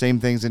seeing the same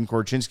things in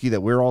Korchinski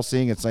that we're all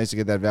seeing. It's nice to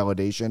get that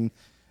validation.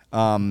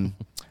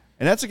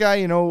 And that's a guy,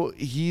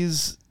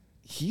 he's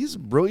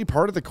really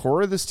part of the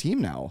core of this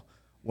team now.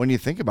 When you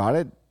think about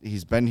it,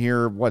 he's been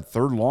here,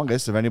 third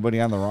longest of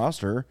anybody on the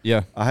roster.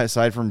 Yeah.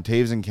 Aside from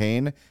Taves and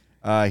Kane.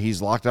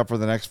 He's locked up for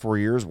the next 4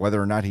 years. Whether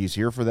or not he's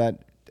here for that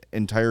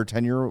entire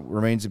tenure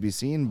remains to be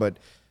seen. But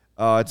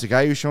it's a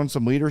guy who's shown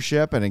some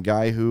leadership and a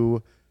guy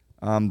who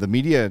the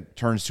media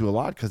turns to a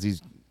lot because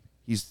he's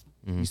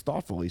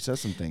thoughtful. He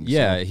says some things.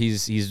 Yeah, so.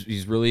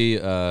 he's really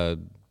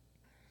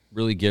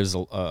really gives a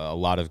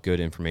lot of good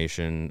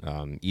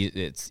information.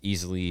 It's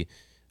easily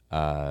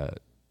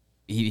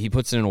he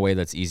puts it in a way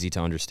that's easy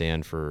to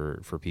understand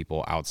for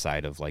people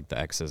outside of like the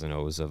X's and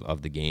O's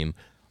of the game.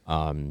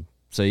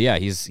 So yeah,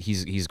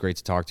 he's great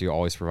to talk to.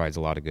 Always provides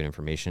a lot of good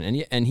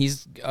information, and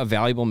he's a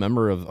valuable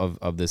member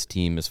of this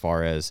team as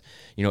far as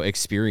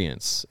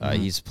experience.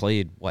 He's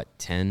played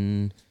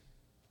 10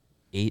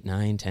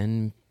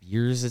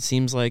 years it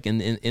seems like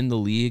in the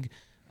league.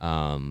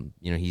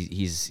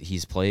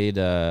 He's played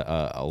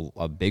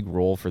a big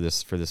role for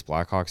this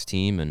Blackhawks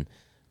team, and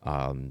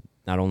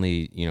not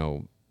only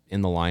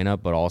in the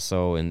lineup but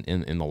also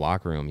in the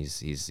locker room.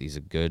 He's a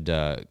good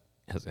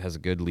has a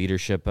good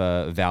leadership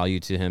value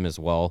to him as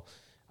well.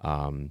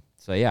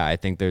 So yeah, I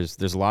think there's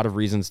a lot of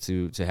reasons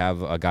to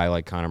have a guy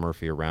like Connor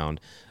Murphy around,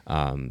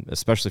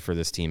 especially for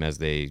this team as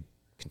they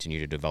continue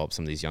to develop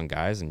some of these young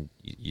guys, and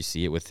you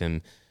see it with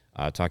him.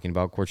 Talking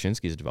about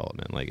Korchinski's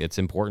development. Like, it's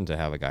important to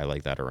have a guy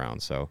like that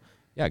around. So,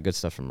 yeah, good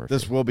stuff from Murphy.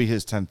 This will be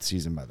his 10th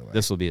season, by the way.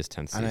 This will be his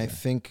 10th season. And I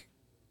think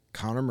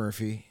Connor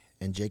Murphy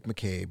and Jake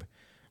McCabe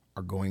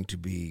are going to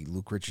be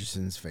Luke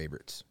Richardson's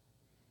favorites.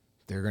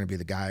 They're going to be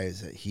the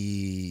guys that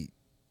he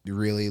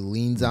really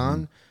leans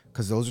on,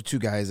 because those are two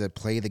guys that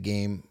play the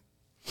game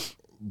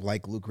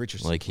like Luke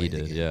Richardson. Like he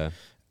did, yeah.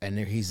 And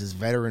he's his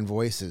veteran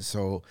voices.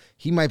 So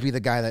he might be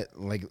the guy that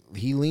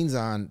he leans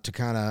on to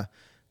kind of,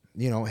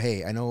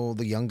 hey, I know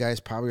the young guys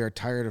probably are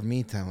tired of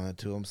me telling it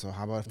to them, so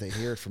how about if they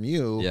hear it from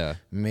you? Yeah.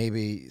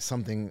 Maybe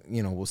something,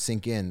 will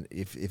sink in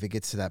if it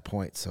gets to that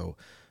point. So,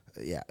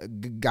 yeah,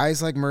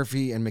 guys like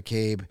Murphy and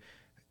McCabe,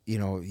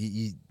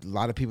 a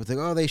lot of people think,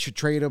 oh, they should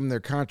trade them.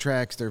 Their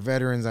contracts, they're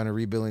veterans on a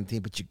rebuilding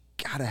team, but you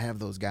got to have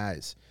those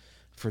guys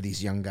for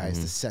these young guys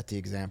to set the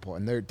example.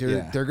 And they're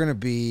going to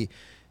be –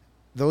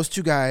 those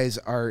two guys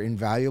are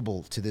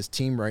invaluable to this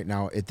team right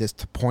now at this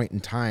point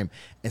in time.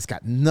 It's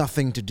got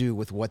nothing to do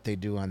with what they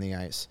do on the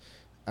ice.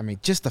 I mean,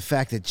 just the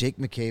fact that Jake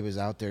McCabe is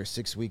out there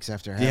 6 weeks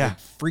after having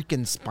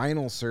freaking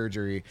spinal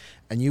surgery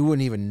and you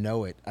wouldn't even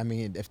know it. I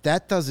mean, if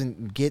that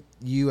doesn't get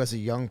you as a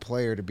young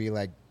player to be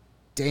like,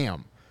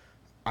 damn,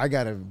 I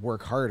got to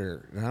work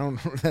harder,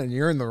 then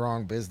you're in the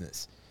wrong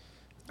business.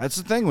 That's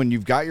the thing. When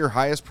you've got your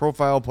highest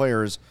profile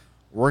players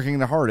working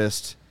the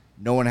hardest,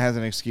 no one has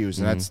an excuse.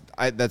 And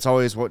that's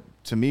always what,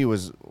 to me,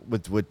 was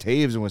with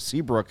Taves and with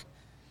Seabrook.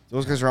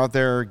 Those guys are out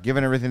there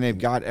giving everything they've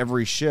got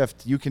every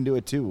shift. You can do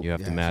it too. You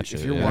have to match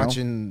it. If you're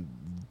watching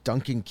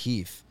Duncan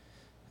Keith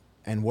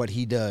and what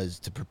he does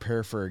to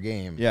prepare for a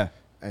game,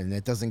 and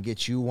it doesn't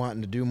get you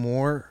wanting to do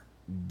more,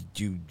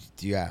 you're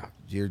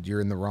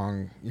in the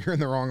wrong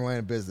line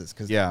of business,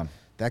 because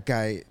that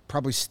guy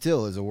probably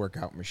still is a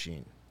workout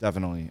machine.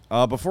 Definitely.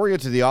 Before we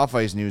get to the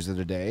off-ice news of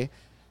the day,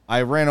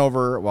 I ran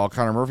over while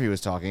Connor Murphy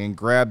was talking and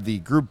grabbed the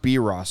Group B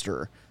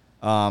roster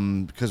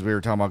because we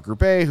were talking about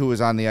Group A, who was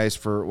on the ice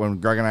for when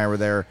Greg and I were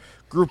there.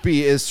 Group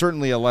B is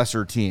certainly a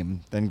lesser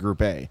team than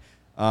Group A.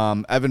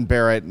 Evan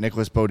Barrett,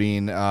 Nicholas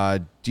Bodine,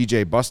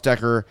 DJ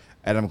Busdecker,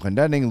 Adam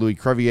Clendenning, Louis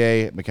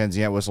Crevier,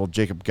 Mackenzie Entwistle,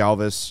 Jacob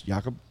Galvis,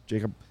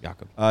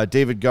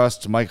 David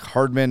Gust, Mike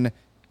Hardman,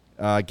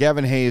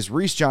 Gavin Hayes,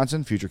 Reese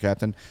Johnson, future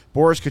captain,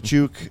 Boris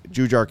Kachuk,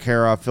 Jujar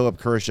Kara, Philip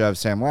Kurashev,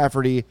 Sam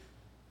Lafferty,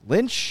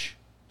 Lynch.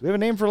 Do we have a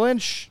name for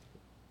Lynch?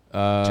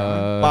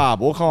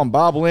 Bob. We'll call him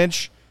Bob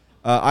Lynch,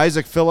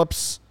 Isaac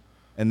Phillips,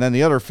 and then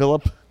the other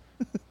Philip.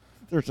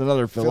 There's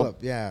another Philip.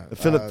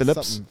 Philip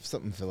Phillips.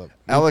 Something Philip.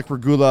 Alec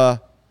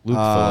Regula,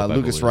 Phillip,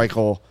 Lucas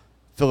Reichel,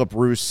 Philip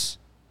Roos,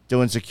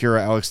 Dylan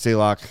Secura, Alex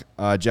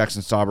Stalock,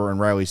 Jackson Stauber, and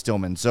Riley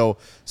Stillman. So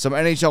some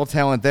NHL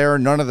talent there.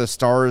 None of the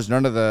stars,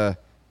 none of the,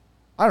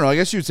 I don't know, I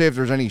guess you'd say if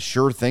there's any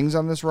sure things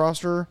on this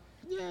roster,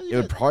 it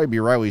would probably be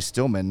Riley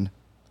Stillman.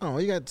 Oh,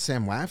 you got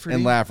Sam Lafferty.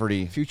 And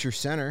Lafferty. Future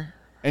center.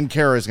 And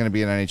Kara is going to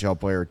be an NHL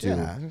player, too.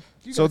 Yeah.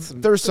 So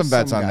there's some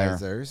bets on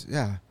there.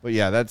 Yeah. But,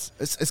 yeah, that's...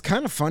 It's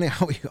kind of funny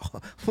how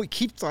we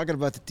keep talking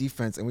about the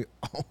defense, and we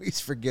always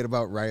forget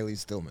about Riley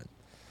Stillman.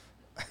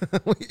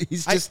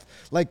 He's just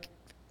like,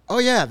 oh,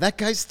 yeah, that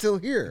guy's still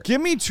here. Give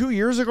me 2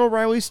 years ago,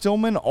 Riley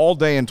Stillman, all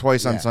day and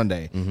twice on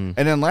Sunday. Mm-hmm.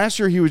 And then last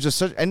year, he was just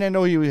such... And I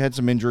know he had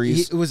some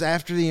injuries. It was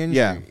after the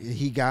injury.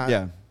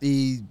 Yeah.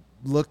 He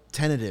looked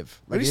tentative.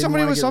 Maybe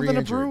somebody with something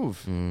to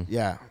prove. Mm.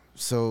 Yeah.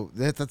 So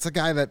that's a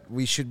guy that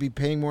we should be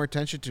paying more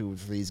attention to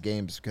for these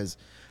games because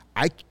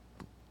I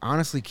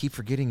honestly keep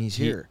forgetting he's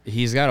here.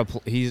 He's got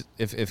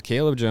if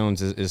Caleb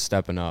Jones is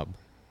stepping up,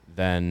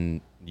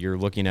 then you're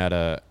looking at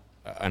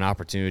an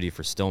opportunity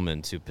for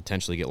Stillman to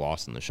potentially get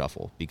lost in the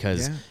shuffle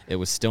because it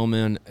was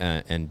Stillman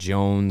and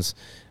Jones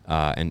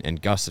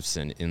and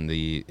Gustafson in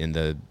the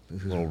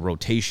little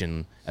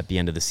rotation at the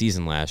end of the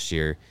season last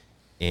year,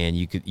 and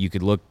you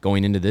could look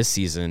going into this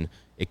season.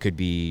 It could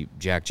be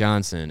Jack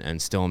Johnson and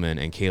Stillman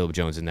and Caleb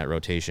Jones in that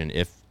rotation.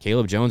 If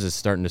Caleb Jones is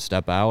starting to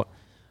step out,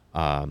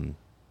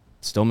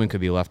 Stillman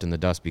could be left in the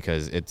dust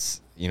because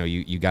it's,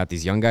 you got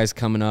these young guys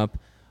coming up.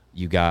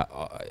 You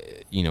got,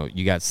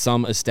 you got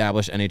some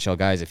established NHL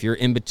guys. If you're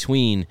in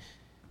between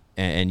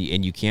and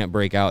you can't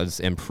break out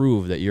and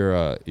prove that you're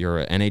a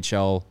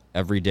NHL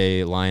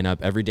everyday lineup,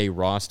 everyday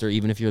roster,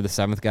 even if you're the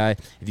seventh guy,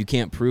 if you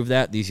can't prove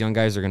that, these young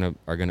guys are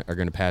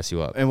gonna pass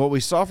you up. And what we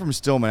saw from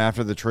Stillman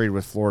after the trade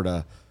with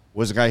Florida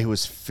was a guy who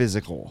was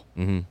physical,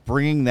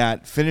 bringing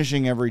that,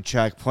 finishing every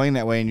check, playing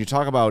that way. And you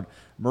talk about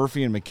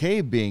Murphy and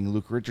McCabe being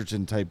Luke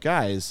Richardson type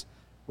guys.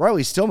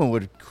 Riley Stillman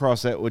would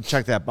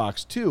check that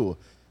box too.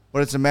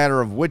 But it's a matter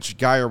of which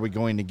guy are we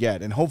going to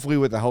get. And hopefully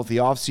with a healthy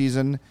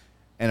offseason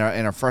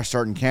and a fresh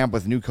start in camp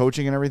with new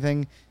coaching and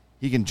everything,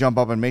 he can jump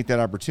up and make that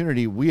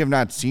opportunity. We have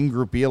not seen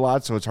Group B a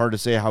lot, so it's hard to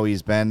say how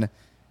he's been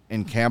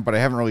in camp. But I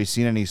haven't really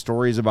seen any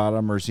stories about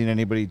him or seen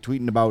anybody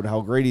tweeting about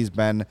how great he's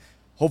been.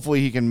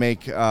 Hopefully he can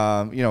make,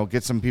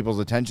 get some people's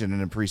attention in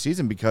the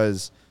preseason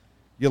because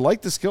you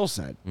like the skill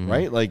set,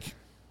 right? Like,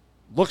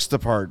 looks the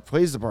part,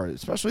 plays the part,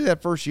 especially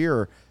that first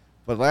year.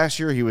 But last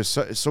year he was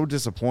so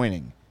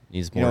disappointing.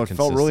 Needs more it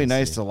felt really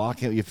nice to lock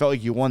him. You felt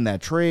like you won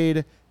that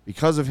trade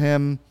because of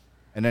him,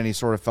 and then he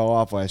sort of fell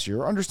off last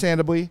year.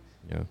 Understandably,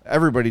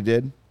 everybody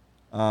did.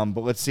 But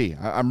let's see.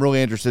 I'm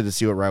really interested to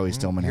see what Riley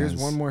Stillman has.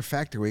 Here's one more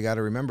factor we got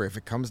to remember. If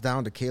it comes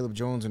down to Caleb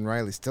Jones and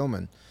Riley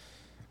Stillman,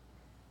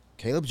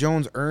 Caleb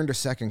Jones earned a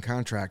second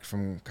contract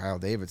from Kyle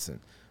Davidson.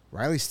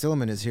 Riley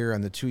Stillman is here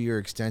on the 2-year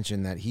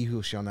extension that he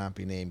who shall not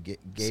be named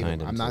gave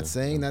him. I'm not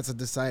saying that's a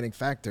deciding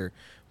factor,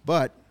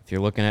 but if you're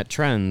looking at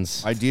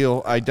trends,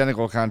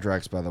 identical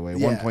contracts, by the way,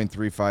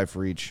 1.35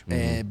 for each.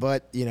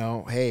 But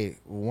hey,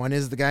 one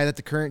is the guy that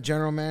the current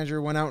general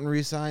manager went out and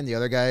re-signed. The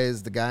other guy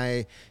is the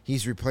guy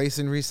he's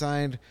replacing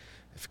re-signed.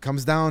 If it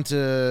comes down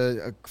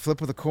to a flip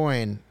of the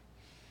coin,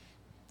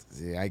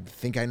 I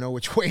think I know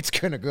which way it's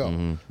going to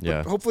go.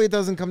 But hopefully it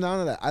doesn't come down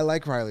to that. I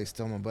like Riley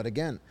Stillman, but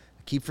again,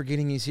 I keep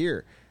forgetting he's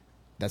here.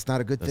 That's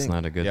not a good thing. That's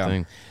not a good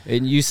thing.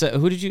 And you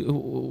said,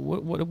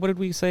 what did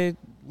we say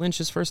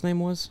Lynch's first name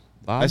was?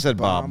 Bob? I said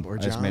Bob. Or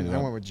John. I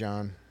went with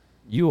John.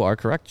 You are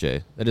correct,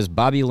 Jay. That is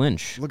Bobby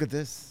Lynch. Look at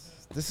this.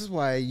 This is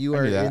why you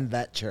are in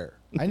that chair.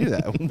 I knew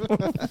that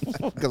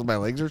because my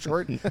legs are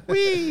short.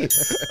 Whee!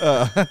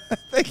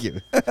 Thank you.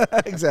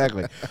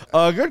 Exactly.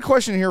 Good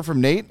question here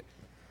from Nate.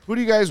 Who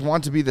do you guys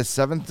want to be the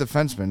seventh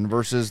defenseman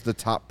versus the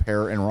top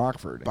pair in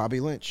Rockford? Bobby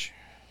Lynch.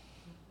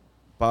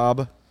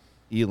 Bob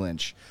E.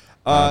 Lynch.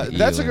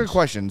 That's a good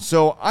question.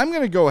 So I'm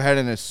going to go ahead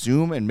and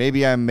assume, and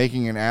maybe I'm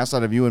making an ass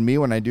out of you and me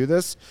when I do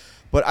this,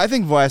 but I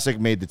think Vlasic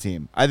made the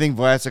team. I think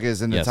Vlasic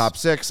is in the top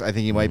 6. I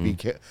think he might be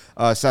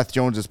Seth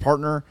Jones'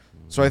 partner.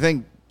 So I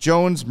think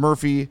Jones,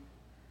 Murphy,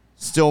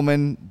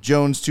 Stillman,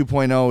 Jones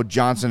 2.0,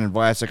 Johnson, and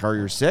Vlasic are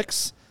your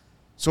 6.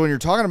 So when you're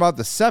talking about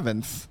the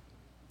 7th,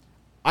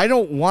 I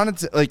don't want it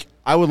to,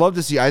 I would love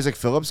to see Isaac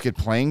Phillips get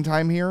playing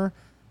time here.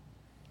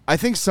 I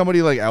think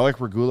somebody like Alec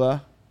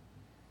Regula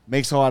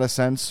makes a lot of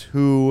sense,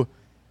 who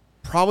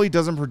probably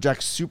doesn't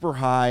project super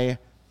high.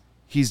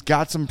 He's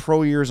got some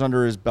pro years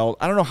under his belt.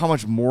 I don't know how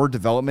much more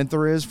development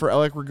there is for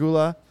Alec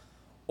Regula.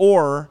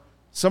 Or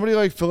somebody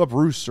like Philip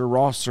Roos or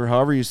Ross or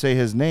however you say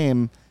his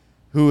name,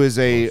 who is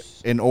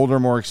an older,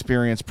 more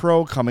experienced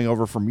pro coming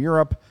over from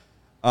Europe.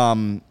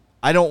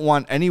 I don't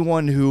want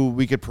anyone who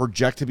we could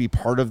project to be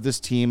part of this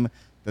team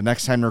the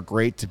next time they're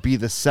great to be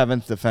the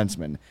 7th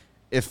defenseman.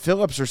 If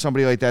Phillips or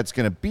somebody like that's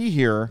going to be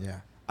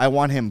here, I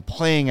want him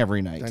playing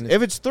every night.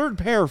 If it's third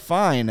pair,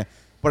 fine,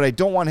 but I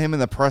don't want him in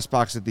the press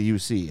box at the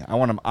UC. I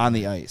want him on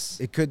the ice.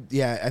 It could,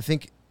 I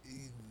think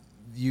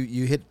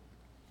you hit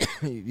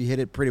you hit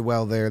it pretty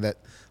well there. That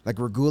like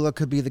Regula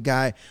could be the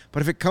guy,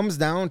 but if it comes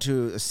down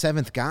to a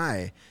 7th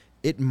guy,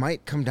 it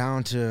might come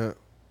down to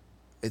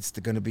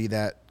going to be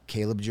that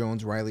Caleb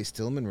Jones, Riley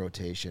Stillman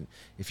rotation.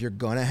 If you're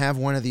going to have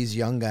one of these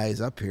young guys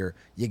up here,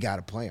 you got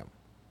to play them.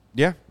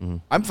 Yeah,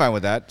 I'm fine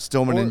with that.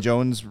 Stillman and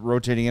Jones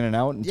rotating in and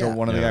out until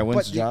one of the guy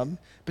wins the job.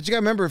 But you got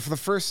to remember, for the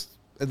first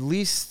at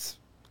least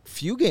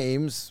few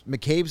games,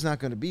 McCabe's not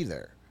going to be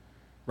there.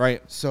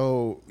 Right.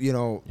 So, we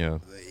don't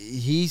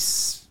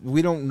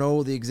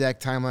know the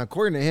exact timeline.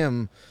 According to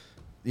him,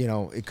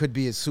 it could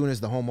be as soon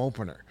as the home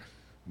opener.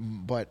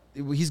 But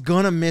he's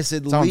going to miss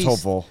at least. Sounds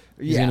hopeful.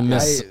 He's gonna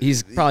miss.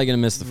 He's probably going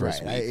to miss the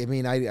first week.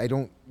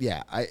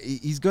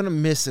 He's going to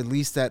miss at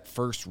least that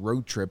first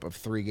road trip of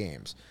 3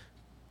 games.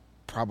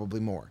 Probably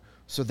more.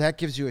 So that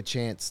gives you a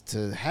chance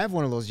to have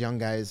one of those young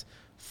guys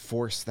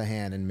force the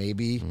hand, and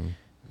maybe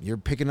you're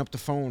picking up the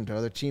phone to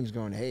other teams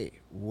going, hey,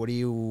 what do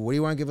you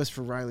want to give us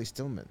for Riley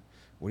Stillman?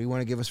 What do you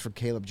want to give us for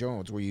Caleb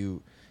Jones?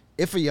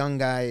 If a young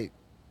guy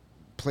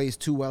plays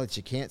too well that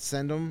you can't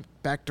send him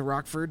back to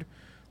Rockford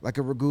like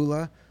a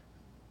Regula,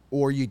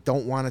 or you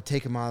don't want to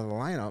take him out of the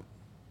lineup,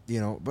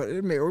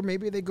 or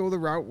maybe they go the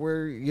route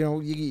where,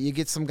 you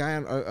get some guy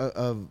on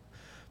a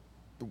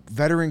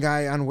veteran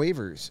guy on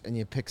waivers and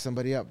you pick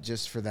somebody up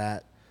just for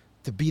that,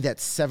 to be that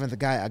 7th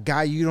guy, a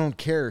guy you don't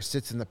care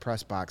sits in the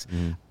press box.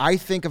 I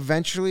think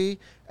eventually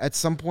at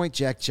some point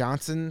Jack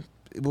Johnson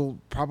will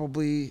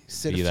probably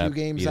sit a few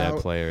games out. Be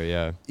that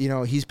player,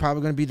 yeah. He's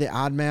probably going to be the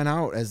odd man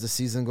out as the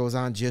season goes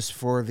on, just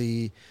for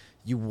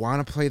you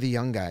want to play the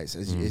young guys.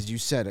 As you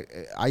said,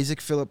 Isaac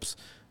Phillips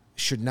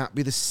should not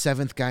be the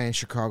 7th guy in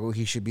Chicago.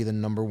 He should be the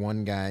number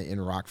 1 guy in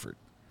Rockford.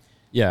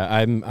 Yeah,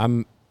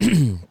 I'm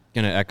going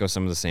to echo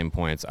some of the same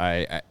points.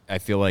 I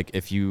feel like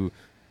if you're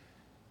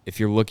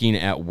looking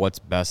at what's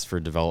best for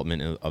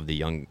development of the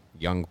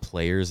young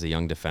players, the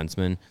young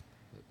defensemen,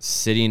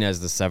 sitting as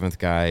the 7th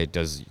guy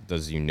does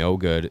you no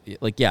good.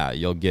 Like, yeah,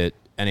 you'll get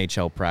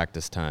NHL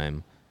practice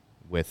time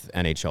with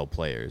NHL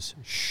players,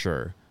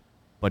 sure,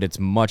 but it's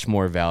much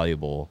more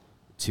valuable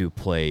to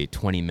play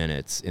 20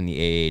 minutes in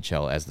the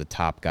AHL as the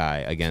top guy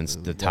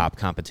against the top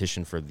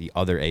competition for the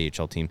other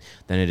AHL team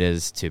than it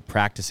is to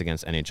practice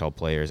against NHL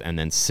players and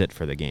then sit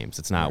for the games.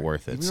 It's not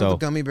worth it. Even though the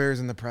gummy bears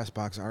in the press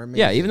box are amazing.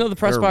 Yeah, even though the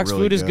press box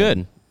really food is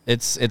good,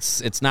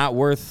 it's not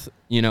worth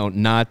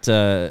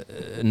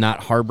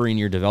not harboring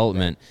your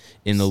development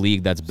in the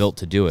league that's built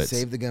to do it.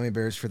 Save the gummy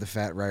bears for the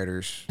fat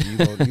riders.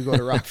 You go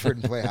to Rockford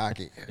and play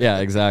hockey. Yeah,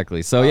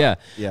 exactly. So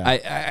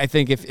I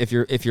think if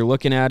you're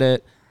looking at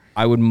it,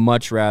 I would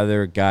much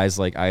rather guys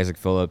like Isaac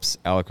Phillips,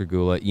 Alec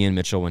Regula, Ian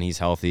Mitchell when he's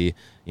healthy.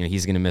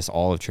 He's going to miss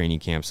all of training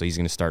camp, so he's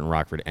going to start in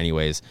Rockford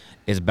anyways.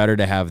 It's better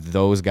to have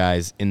those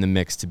guys in the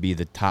mix to be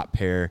the top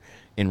pair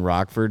in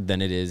Rockford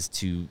than it is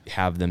to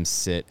have them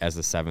sit as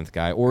the 7th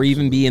guy or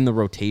even be in the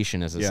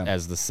rotation as the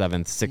 6th,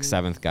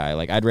 7th guy.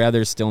 Like, I'd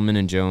rather Stillman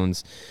and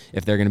Jones,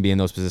 if they're going to be in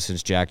those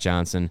positions, Jack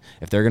Johnson.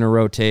 If they're going to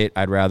rotate,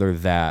 I'd rather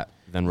that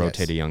than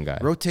rotate a young guy.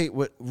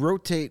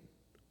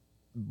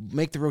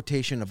 Make the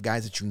rotation of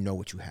guys that you know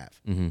what you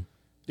have.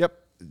 Yep.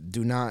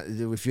 Do not,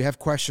 if you have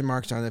question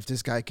marks on if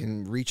this guy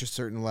can reach a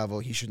certain level,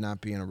 he should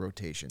not be in a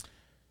rotation.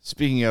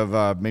 Speaking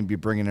of maybe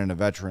bringing in a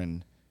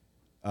veteran,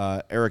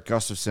 Eric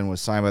Gustafson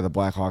was signed by the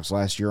Blackhawks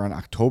last year on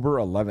October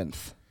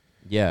 11th.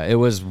 Yeah, it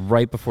was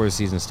right before the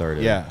season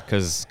started. Yeah.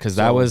 Because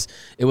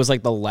it was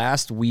like the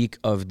last week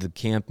of the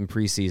camp and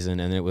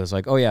preseason, and it was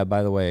like, oh, yeah,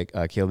 by the way,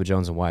 Caleb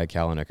Jones and Wyatt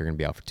Kalanick are going to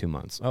be out for 2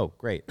 months. Oh,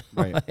 great.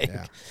 Right.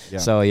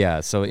 So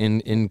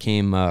in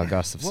came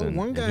Gustafson.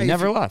 Well, one guy, he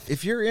never left.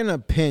 If you're in a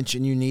pinch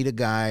and you need a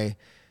guy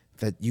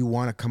that you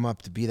want to come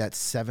up to be that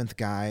 7th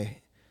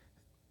guy,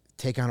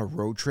 take on a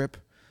road trip,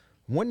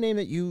 one name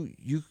that you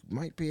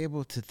might be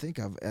able to think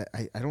of,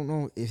 I don't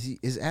know,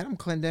 is Adam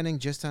Clendenning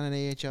just on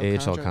an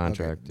AHL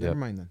contract? Okay, never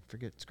mind then.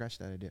 Scratch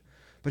that idea.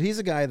 But he's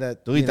a guy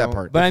that delete that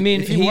part. But I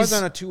mean, if he was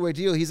on a 2-way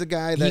deal, he's a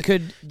guy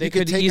that they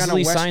could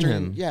easily sign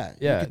him.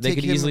 Yeah, they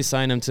could easily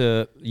sign him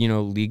to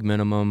league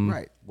minimum,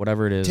 right?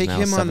 Whatever it is. Take now,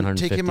 him on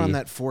 $750.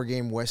 that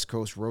 4-game West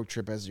Coast road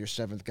trip as your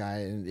 7th guy,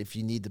 and if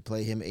you need to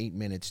play him 8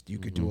 minutes, you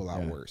could do a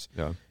lot worse.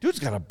 Yeah. Dude's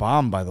got a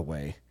bomb, by the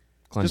way.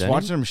 Clendenning? Just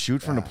watching him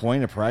shoot from the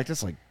point of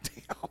practice, like,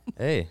 damn.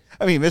 Hey.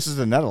 I mean, he misses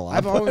the net a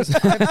lot. So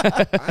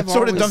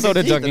did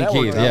Duncan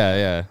Keith.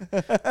 Yeah.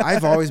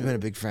 I've always been a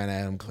big fan of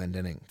Adam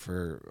Clendenning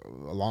for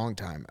a long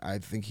time. I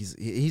think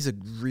he's a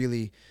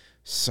really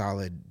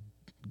solid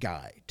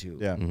guy too.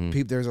 Yeah.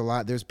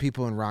 There's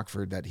people in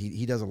Rockford that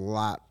he does a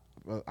lot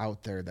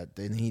out there that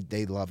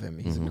they love him.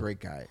 He's a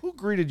great guy. Who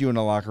greeted you in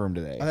the locker room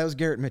today? That was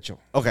Garrett Mitchell.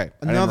 Okay.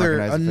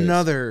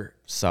 Another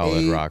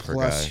solid Rockford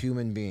guy. A+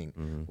 human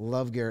being.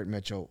 Love Garrett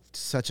Mitchell.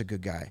 Such a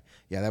good guy.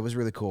 Yeah, that was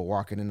really cool.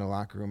 Walking in the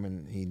locker room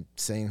and he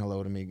saying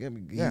hello to me.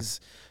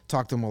 He's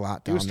talked to him a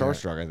lot. He was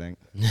starstruck, I think.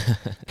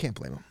 Can't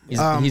blame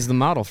him. He's the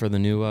model for the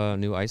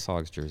new Ice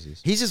Hogs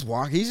jerseys. He's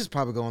just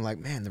probably going like,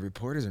 man, the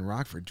reporters in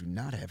Rockford do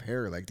not have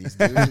hair like these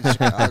dudes in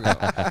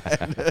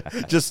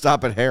Chicago. Just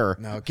stop at hair.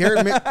 No,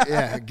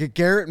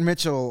 Garrett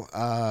Mitchell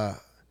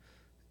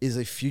is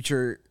a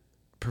future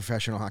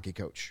professional hockey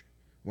coach.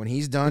 When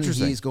he's done,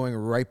 he's going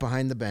right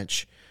behind the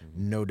bench,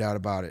 no doubt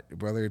about it.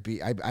 Whether it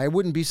be, I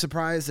wouldn't be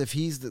surprised if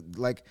he's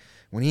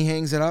when he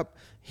hangs it up,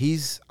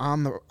 he's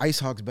on the Ice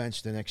Hogs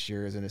bench the next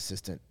year as an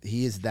assistant.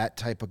 He is that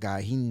type of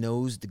guy. He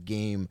knows the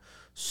game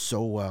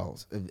so well.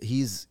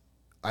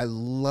 I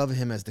love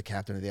him as the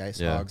captain of the Ice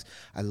Hogs.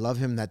 I love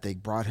him that they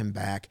brought him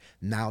back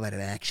now that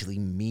it actually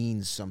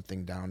means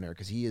something down there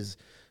because he is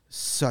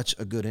such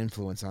a good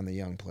influence on the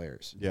young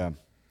players. Yeah.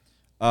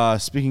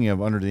 Speaking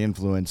of under the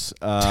influence,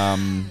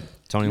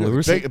 Tony La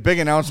Russa. Big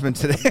announcement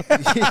today.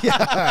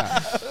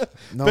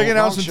 No, big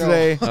announcement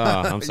today.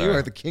 I'm sorry. You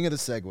are the king of the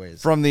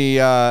segues. From the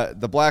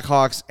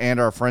Blackhawks and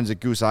our friends at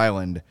Goose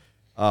Island.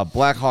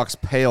 Blackhawks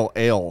Pale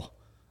Ale,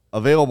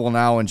 available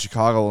now in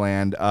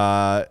Chicagoland.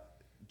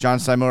 John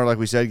Steinmiller, like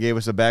we said, gave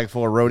us a bag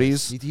full of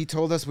roadies. He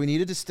told us we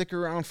needed to stick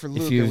around for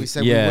Luke, and we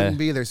said we wouldn't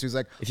be there. So he's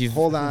like,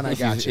 hold on, I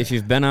got you. If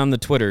you've been on the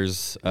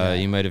Twitters,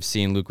 you might have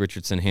seen Luke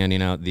Richardson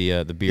handing out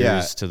the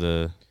beers to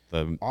the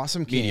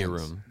awesome media cans.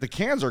 room. The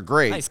cans are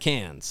great. Nice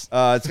cans.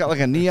 It's got like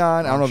a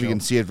neon, I don't know if you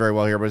can see it very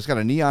well here, but it's got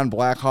a neon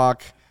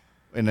Blackhawk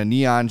and a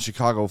neon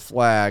Chicago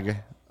flag.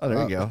 Oh,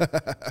 there you go.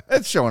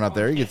 It's showing up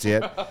there. You can see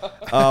it.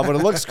 But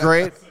it looks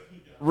great.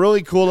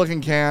 Really cool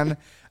looking can.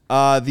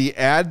 The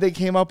ad they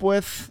came up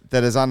with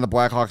that is on the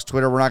Blackhawks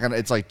Twitter,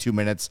 it's like 2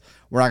 minutes.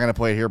 We're not going to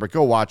play it here, but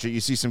go watch it. You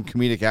see some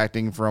comedic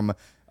acting from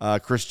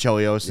Chris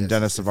Chelios and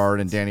Dennis Savard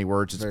and Danny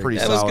Wirtz. It's pretty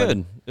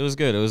solid. It was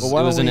good. It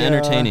was an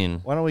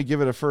entertaining. Why don't we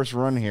give it a first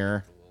run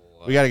here?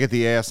 We got to get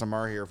the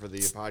ASMR here for the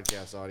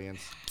podcast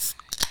audience.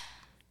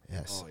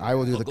 Yes, I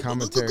will do the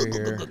commentary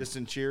here.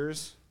 Distant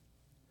cheers.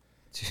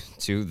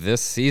 To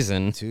this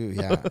season.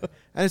 And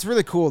it's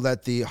really cool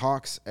that the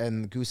Hawks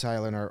and Goose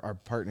Island are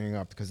partnering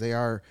up because they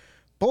are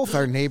both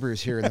our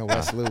neighbors here in the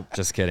West Loop.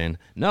 Just kidding.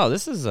 No,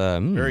 this is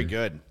very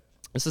good.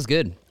 This is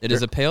good. It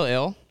is a pale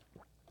ale.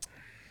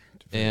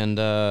 And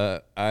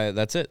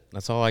that's it.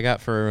 That's all I got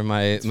for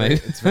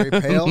it's very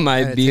pale.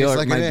 my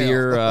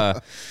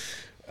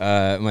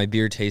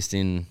beer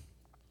tasting.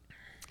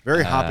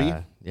 Very hoppy.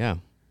 Yeah.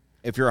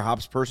 If you're a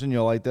hops person,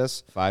 you'll like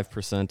this.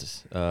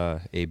 5%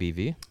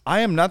 ABV. I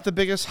am not the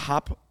biggest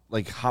hop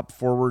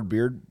forward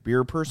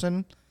beer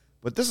person,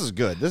 but this is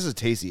good. This is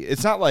tasty.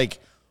 It's not like,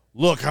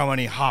 look how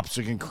many hops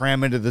we can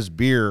cram into this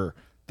beer.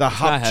 The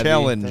hop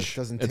challenge. That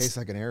doesn't taste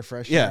like an air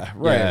freshener. Yeah,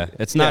 right. Yeah,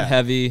 it's not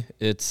heavy.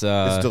 It's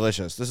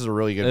delicious. This is a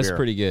really good beer. It's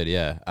pretty good,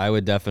 yeah. I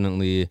would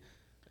definitely,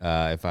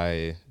 if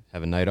I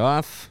have a night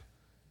off,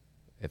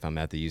 if I'm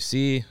at the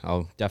UC,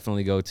 I'll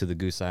definitely go to the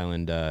Goose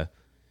Island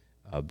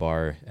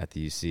bar at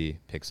the UC,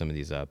 pick some of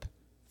these up.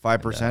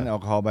 5%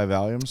 alcohol by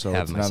volume, so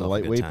it's not a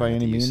lightweight by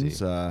any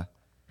means.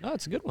 No,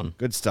 it's a good one.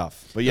 Good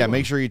stuff. But yeah,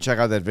 make sure you check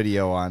out that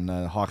video on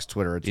Hawks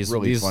Twitter. It's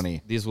really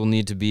funny. These will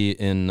need to be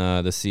in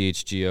the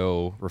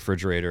CHGO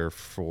refrigerator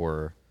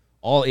for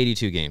all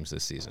 82 games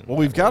this season. Well,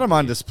 we've got them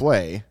on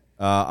display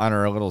on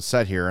our little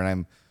set here, and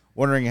I'm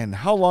wondering, and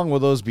how long will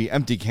those be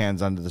empty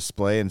cans on the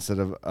display instead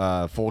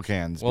of full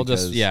cans? Well,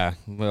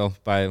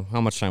 by how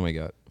much time we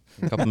got?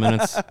 A couple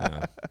minutes?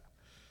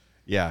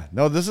 Yeah.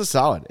 No, this is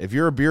solid. If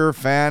you're a beer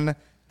fan,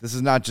 this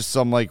is not just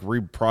some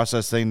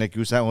reprocessed thing that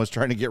Goose Island was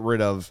trying to get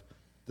rid of.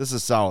 This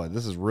is solid.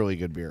 This is really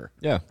good beer.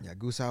 Yeah. Yeah,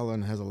 Goose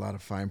Island has a lot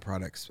of fine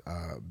products.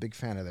 Big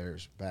fan of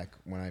theirs back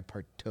when I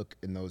partook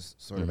in those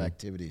sort of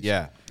activities.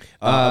 Yeah.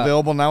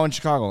 Available now in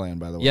Chicagoland,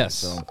 by the way. Yes.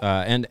 So.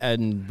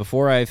 And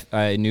before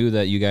I knew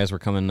that you guys were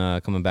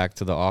coming back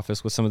to the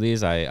office with some of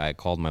these, I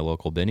called my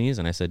local Binnies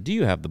and I said, do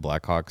you have the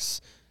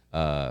Blackhawks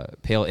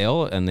pale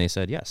ale? And they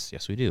said, yes,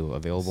 we do.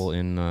 Available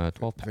in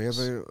 12 packs.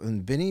 Available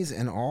in Binnies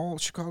and all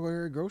Chicago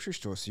area grocery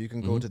stores. So you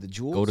can go to the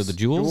Jewels. Go to the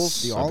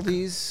Jewels. The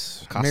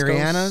Aldi's. Costco's.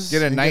 Mariana's.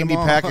 Get a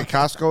 90-pack at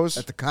Costco's.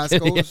 At the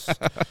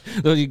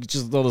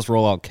Costco's. They'll just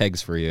roll out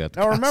kegs for you at the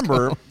Now Costco.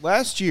 remember,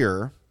 last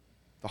year,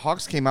 the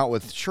Hawks came out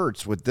with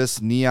shirts with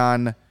this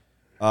neon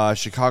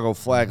Chicago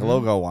flag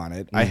logo on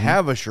it. I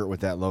have a shirt with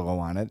that logo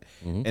on it.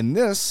 And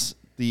this,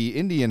 the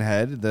Indian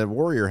head, the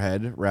warrior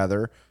head,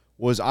 rather,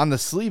 was on the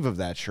sleeve of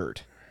that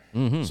shirt. So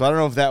I don't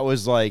know if that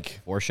was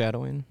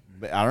foreshadowing.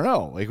 I don't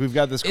know. We've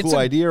got this cool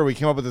idea, or we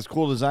came up with this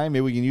cool design.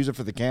 Maybe we can use it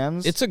for the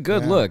cans. It's a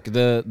good look.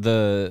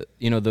 The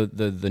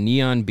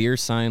neon beer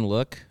sign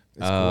look.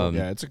 It's cool.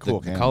 Yeah, it's a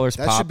cool can. The colors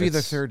that pop. should be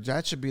the third.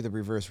 That should be the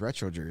reverse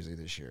retro jersey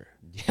this year.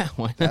 Yeah,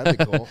 why not? That'd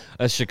be cool.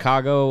 A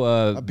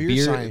Chicago a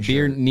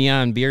beer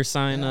neon beer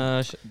sign.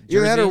 Either jersey.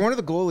 that or one of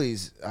the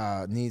goalies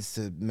needs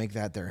to make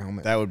that their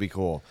helmet. That would be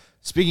cool.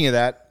 Speaking of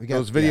that,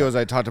 those videos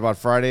I talked about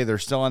Friday, they're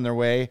still on their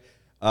way.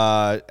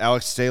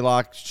 Alex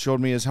Stalock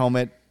showed me his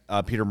helmet.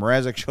 Peter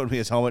Mrazek showed me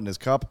his helmet and his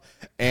cup,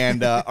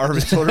 and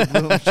Arvid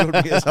Soderblom showed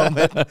me his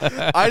helmet.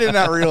 I did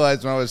not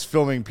realize when I was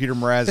filming Peter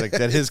Mrazek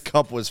that his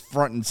cup was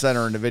front and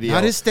center in the video.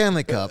 Not his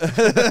Stanley Cup.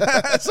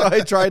 So I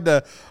tried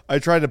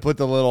to put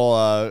the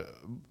little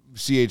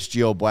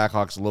CHGO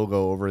Blackhawks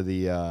logo over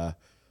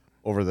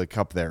the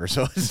cup there,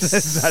 so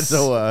it's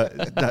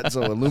not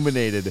so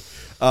illuminated.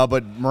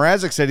 But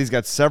Mrazek said he's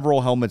got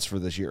several helmets for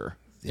this year.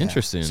 Yeah.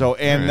 Interesting. So,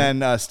 and then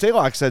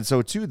Stalock said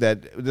so too,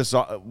 that this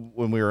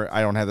when we were,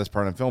 I don't have this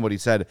part on film, but he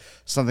said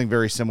something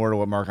very similar to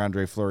what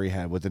Marc-Andre Fleury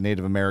had with the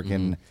Native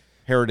American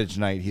Heritage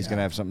Night. He's going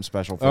to have something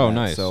special for that.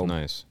 Nice, so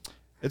nice.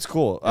 It's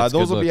cool.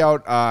 Those will be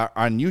out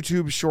on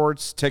YouTube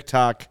Shorts,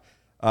 TikTok,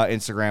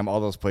 Instagram, all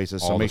those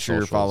places. So make sure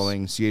you're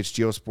following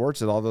CHGO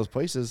Sports at all those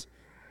places,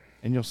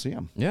 and you'll see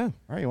them. Yeah. All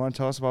right, you want to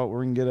tell us about where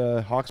we can get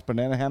a Hawks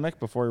banana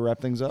hammock before we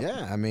wrap things up?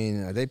 Yeah, I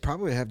mean, they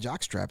probably have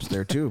jock straps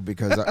there, too,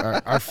 because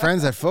our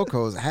friends at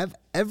Foco's have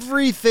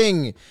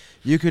everything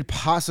you could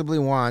possibly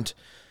want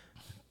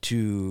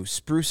to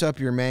spruce up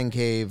your man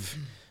cave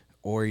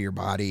or your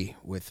body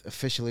with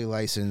officially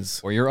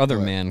licensed. Or your other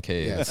man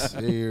cave.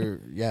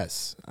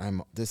 Yes,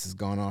 this has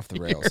gone off the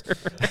rails.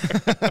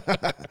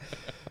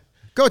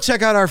 Go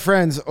check out our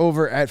friends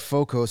over at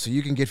Foco so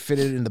you can get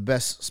fitted in the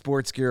best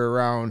sports gear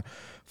around.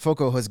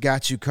 Foco has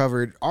got you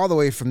covered all the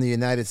way from the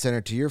United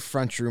Center to your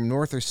front room,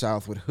 north or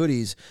south, with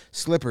hoodies,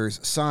 slippers,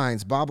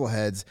 signs,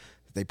 bobbleheads.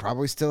 They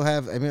probably still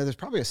have, there's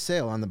probably a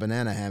sale on the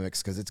banana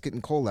hammocks because it's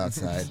getting cold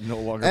outside. No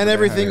longer and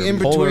everything in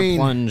between. Polar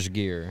plunge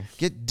gear.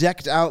 Get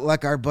decked out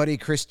like our buddy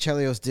Chris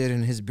Chelios did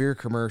in his beer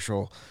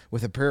commercial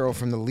with apparel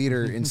from the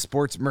leader in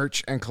sports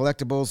merch and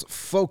collectibles,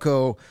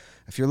 Foco.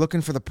 If you're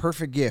looking for the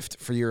perfect gift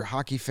for your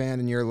hockey fan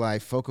in your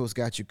life, Foco's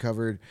got you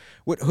covered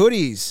with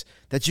hoodies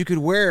that you could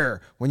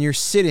wear when you're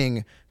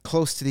sitting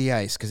close to the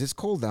ice because it's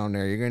cold down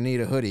there. You're going to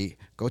need a hoodie.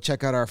 Go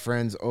check out our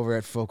friends over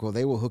at Foco.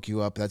 They will hook you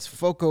up. That's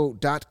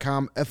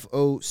foco.com,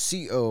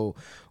 F-O-C-O.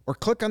 Or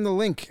click on the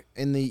link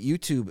in the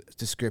YouTube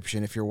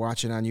description if you're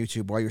watching on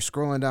YouTube. While you're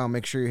scrolling down,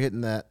 make sure you're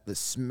hitting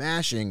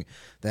smashing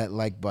that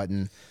like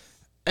button.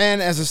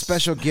 And as a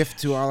special gift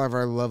to all of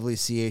our lovely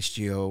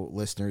CHGO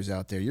listeners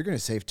out there, you're going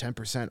to save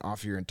 10%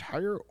 off your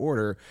entire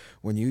order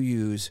when you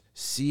use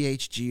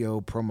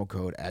CHGO promo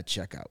code at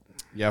checkout.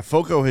 Yeah,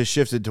 Foco has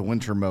shifted to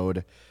winter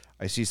mode.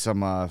 I see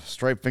some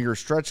striped finger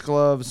stretch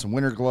gloves, some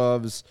winter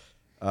gloves,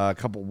 a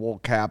couple wool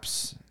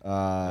caps,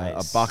 nice.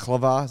 A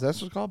baklava. Is that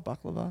what it's called?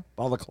 Baklava?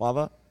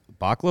 Balaclava?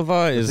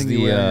 Baklava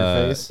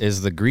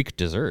is the Greek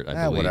dessert, I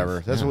believe.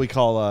 Whatever. That's what we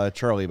call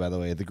Charlie, by the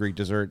way, the Greek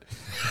dessert.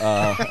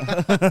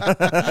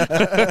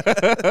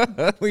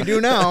 We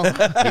do now.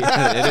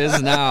 It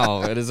is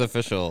now. It is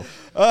official.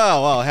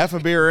 Oh, well, half a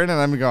beer in and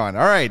I'm gone.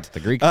 All right. The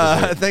Greek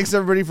dessert. Thanks,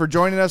 everybody, for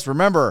joining us.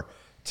 Remember,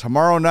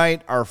 tomorrow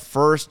night, our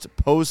first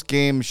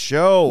post-game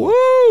show.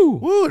 Woo!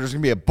 Woo! There's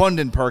going to be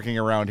abundant parking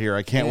around here.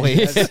 I can't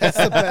wait. That's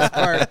the best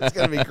part. It's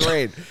going to be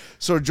great.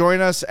 So join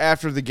us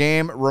after the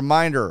game.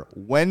 Reminder,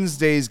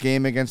 Wednesday's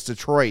game against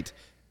Detroit.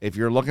 If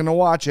you're looking to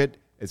watch it,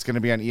 it's going to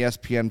be on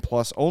ESPN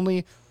Plus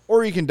only,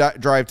 or you can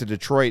drive to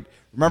Detroit.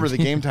 Remember, the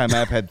Game Time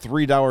app had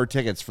 $3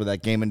 tickets for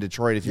that game in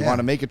Detroit. If you want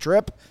to make a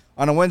trip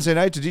on a Wednesday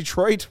night to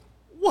Detroit,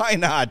 why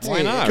not?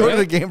 Why not? Go to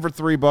the game for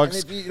 $3. And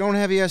if you don't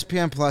have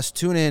ESPN Plus,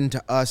 tune in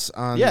to us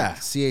on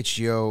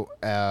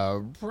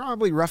CHGO,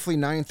 probably roughly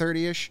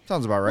 9:30ish.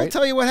 Sounds about right. We'll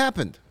tell you what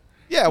happened.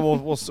 Yeah,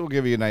 we'll still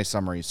give you a nice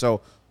summary.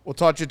 So we'll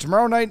talk to you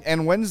tomorrow night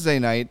and Wednesday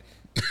night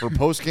for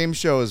post-game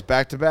shows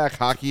back-to-back.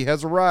 Hockey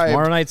has arrived.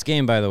 Tomorrow night's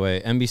game, by the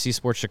way, NBC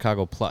Sports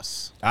Chicago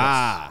Plus.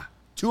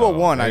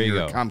 201 on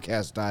your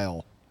Comcast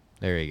dial.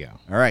 There you go.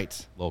 All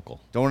right.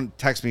 Local. Don't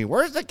text me,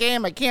 where's the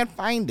game? I can't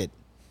find it.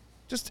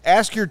 Just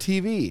ask your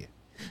TV.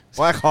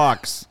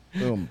 Blackhawks.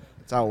 Boom.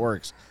 That's how it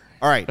works.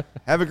 All right.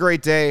 Have a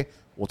great day.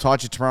 We'll talk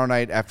to you tomorrow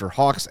night after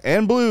Hawks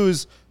and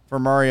Blues. For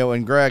Mario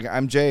and Greg,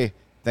 I'm Jay.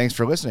 Thanks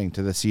for listening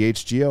to the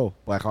CHGO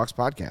Blackhawks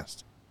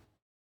podcast.